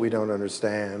contamination that we don't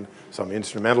understand, some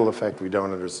instrumental effect we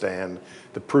don't understand.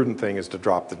 The prudent thing is to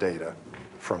drop the data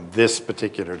from this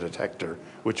particular detector,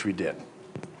 which we did.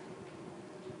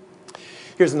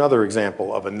 Here's another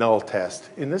example of a null test.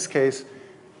 In this case,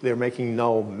 they're making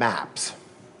null maps.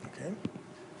 Okay?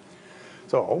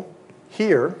 So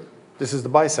here, this is the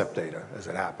bicep data, as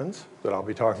it happens, that I'll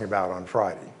be talking about on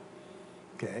Friday.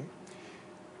 Okay?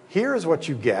 Here is what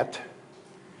you get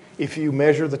if you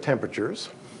measure the temperatures,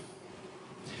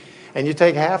 and you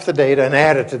take half the data and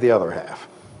add it to the other half.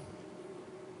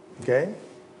 Okay?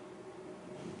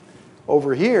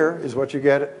 Over here is what you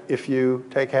get if you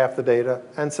take half the data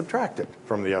and subtract it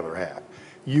from the other half.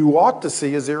 You ought to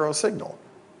see a zero signal,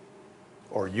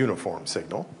 or uniform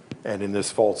signal. And in this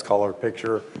false color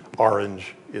picture,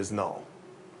 orange is null.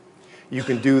 You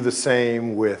can do the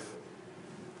same with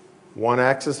one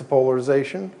axis of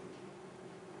polarization,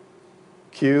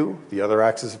 Q, the other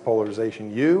axis of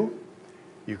polarization, U,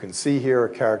 You can see here a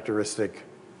characteristic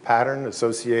pattern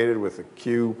associated with the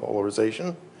Q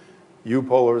polarization, U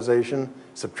polarization,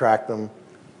 subtract them,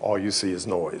 all you see is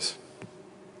noise.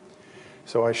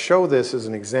 So I show this as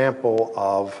an example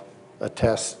of a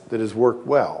test that has worked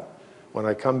well. When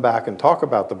I come back and talk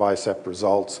about the BICEP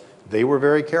results, they were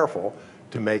very careful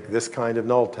to make this kind of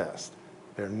null test.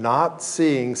 They're not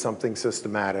seeing something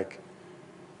systematic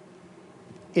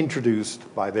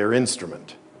introduced by their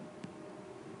instrument.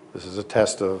 This is a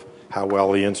test of how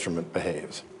well the instrument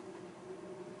behaves.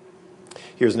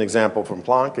 Here's an example from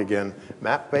Planck, again,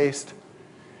 map-based.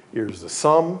 Here's the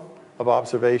sum of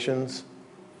observations.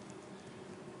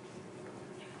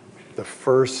 The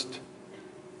first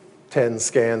 10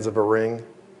 scans of a ring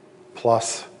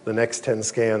plus the next 10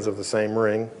 scans of the same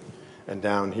ring. And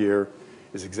down here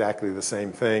is exactly the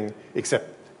same thing,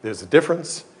 except there's a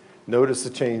difference. Notice the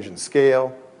change in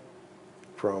scale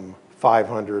from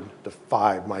 500 to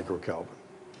 5 microkelvin.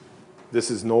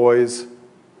 This is noise,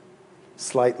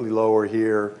 slightly lower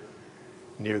here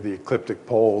near the ecliptic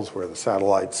poles where the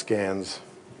satellite scans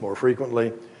more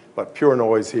frequently, but pure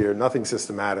noise here, nothing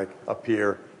systematic. Up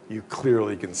here, you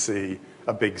clearly can see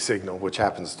a big signal, which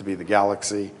happens to be the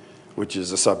galaxy, which is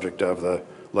the subject of the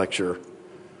lecture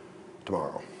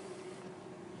tomorrow.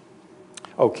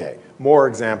 Okay, more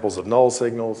examples of null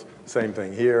signals, same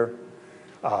thing here.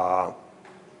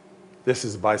 This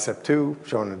is BICEP 2,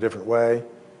 shown in a different way.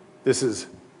 This is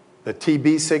the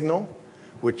TB signal,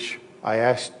 which I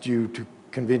asked you to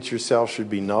convince yourself should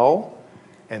be null,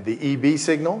 and the EB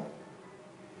signal.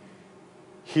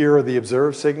 Here are the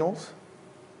observed signals.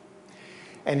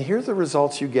 And here are the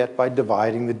results you get by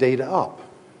dividing the data up.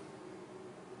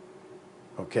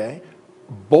 Okay?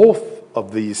 Both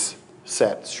of these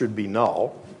sets should be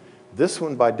null. This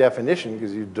one, by definition,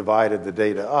 because you've divided the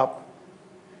data up.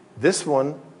 This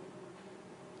one,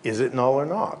 is it null or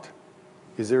not?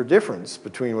 Is there a difference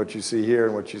between what you see here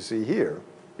and what you see here?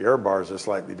 The error bars are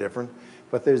slightly different,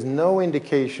 but there's no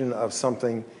indication of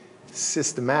something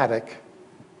systematic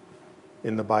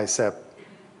in the BICEP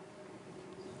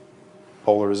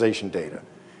polarization data.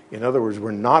 In other words,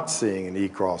 we're not seeing an E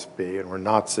cross B, and we're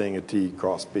not seeing a T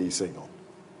cross B signal.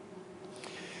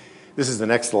 This is the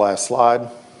next to last slide.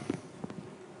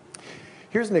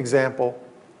 Here's an example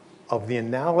of the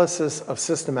analysis of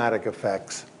systematic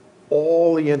effects,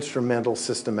 all the instrumental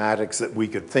systematics that we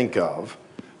could think of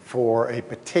for a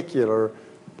particular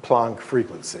Planck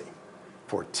frequency,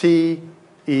 for T,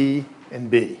 E, and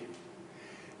B.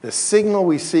 The signal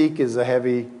we seek is a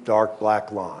heavy dark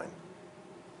black line.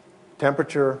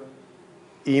 Temperature,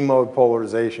 E mode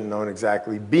polarization known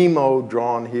exactly, B mode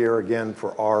drawn here again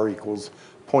for R equals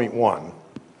 0.1,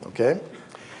 okay?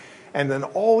 And then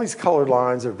all these colored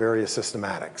lines are various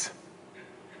systematics.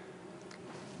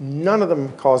 None of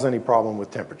them cause any problem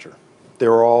with temperature.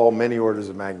 They're all many orders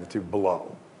of magnitude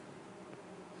below.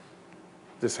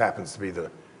 This happens to be the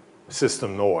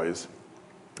system noise,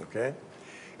 okay?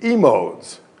 E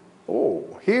modes.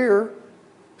 Oh, here,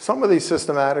 some of these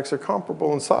systematics are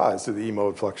comparable in size to the E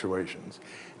mode fluctuations.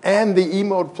 And the E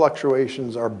mode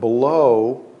fluctuations are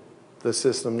below the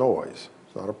system noise.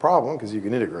 It's not a problem because you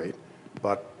can integrate,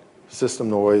 but system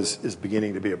noise is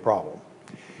beginning to be a problem.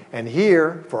 And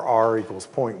here, for R equals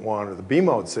 0.1 are the B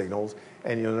mode signals,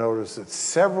 and you'll notice that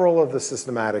several of the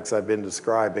systematics I've been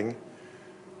describing,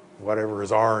 whatever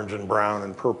is orange and brown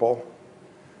and purple,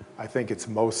 I think it's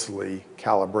mostly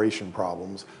calibration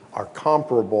problems, are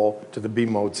comparable to the B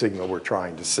mode signal we're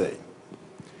trying to see.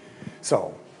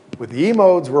 So with the E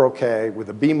modes, we're okay. With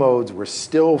the B modes, we're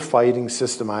still fighting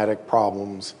systematic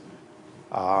problems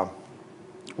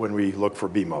when we look for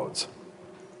B modes.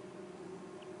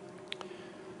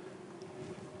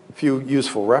 A few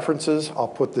useful references. I'll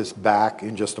put this back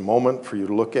in just a moment for you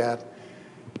to look at.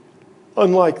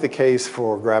 Unlike the case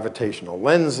for gravitational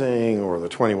lensing or the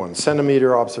 21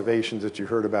 centimeter observations that you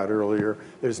heard about earlier,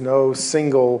 there's no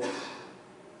single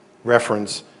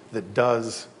reference that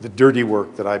does the dirty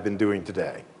work that I've been doing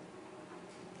today.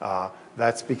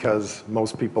 That's because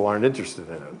most people aren't interested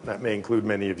in it. That may include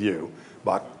many of you,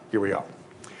 but here we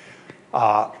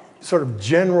are. Sort of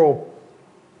general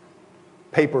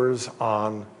papers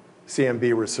on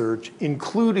CMB research,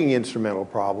 including instrumental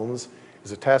problems,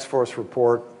 is a task force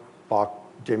report.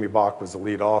 Jamie Bach was the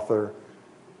lead author.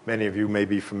 Many of you may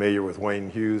be familiar with Wayne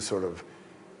Hughes' sort of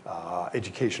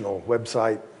educational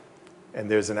website. And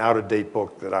there's an out-of-date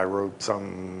book that I wrote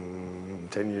some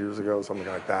 10 years ago, something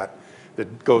like that,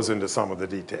 that goes into some of the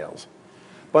details.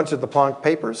 Bunch of the Planck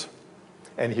papers,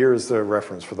 and here's the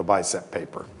reference for the BICEP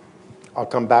paper. I'll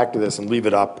come back to this and leave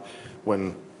it up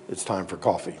when it's time for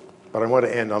coffee. But I want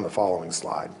to end on the following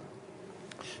slide.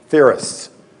 Theorists.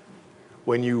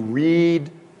 when you read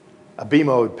a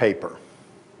B-mode paper,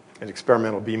 an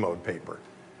experimental B-mode paper,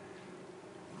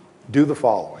 do the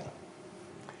following.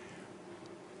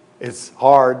 It's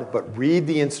hard, but read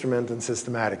the instrument and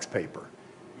systematics paper.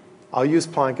 I'll use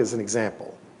Planck as an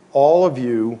example. All of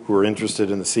you who are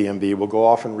interested in the CMB will go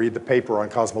off and read the paper on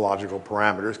cosmological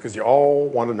parameters because you all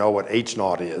want to know what H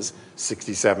naught is,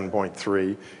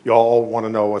 67.3. You all want to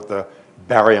know what the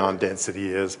baryon density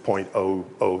is,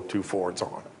 0.0024 and so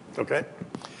on, okay?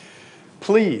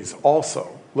 Please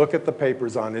also look at the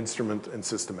papers on instrument and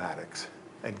systematics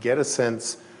and get a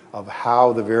sense of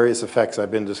how the various effects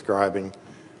I've been describing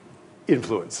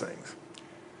influence things.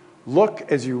 Look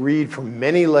as you read from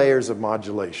many layers of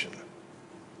modulation,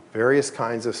 various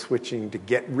kinds of switching to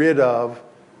get rid of,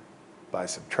 by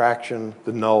subtraction,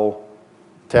 the null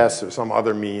tests or some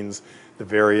other means, the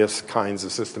various kinds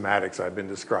of systematics I've been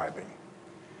describing.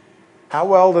 How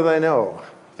well do they know,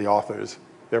 the authors,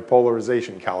 their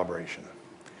polarization calibration?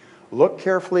 Look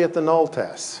carefully at the null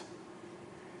tests.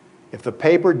 If the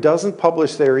paper doesn't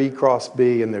publish their E cross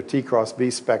B and their T cross B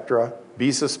spectra,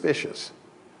 be suspicious.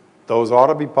 Those ought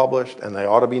to be published and they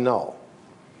ought to be null.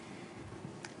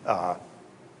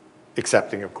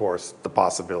 Excepting, of course, the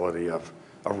possibility of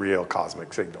a real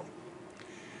cosmic signal.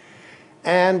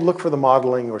 And look for the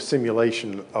modeling or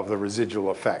simulation of the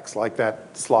residual effects, like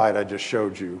that slide I just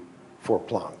showed you for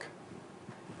Planck.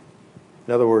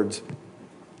 In other words,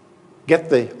 get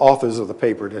the authors of the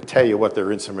paper to tell you what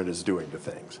their instrument is doing to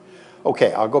things.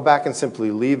 Okay, I'll go back and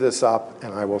simply leave this up,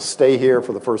 and I will stay here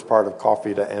for the first part of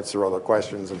coffee to answer other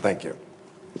questions, and thank you.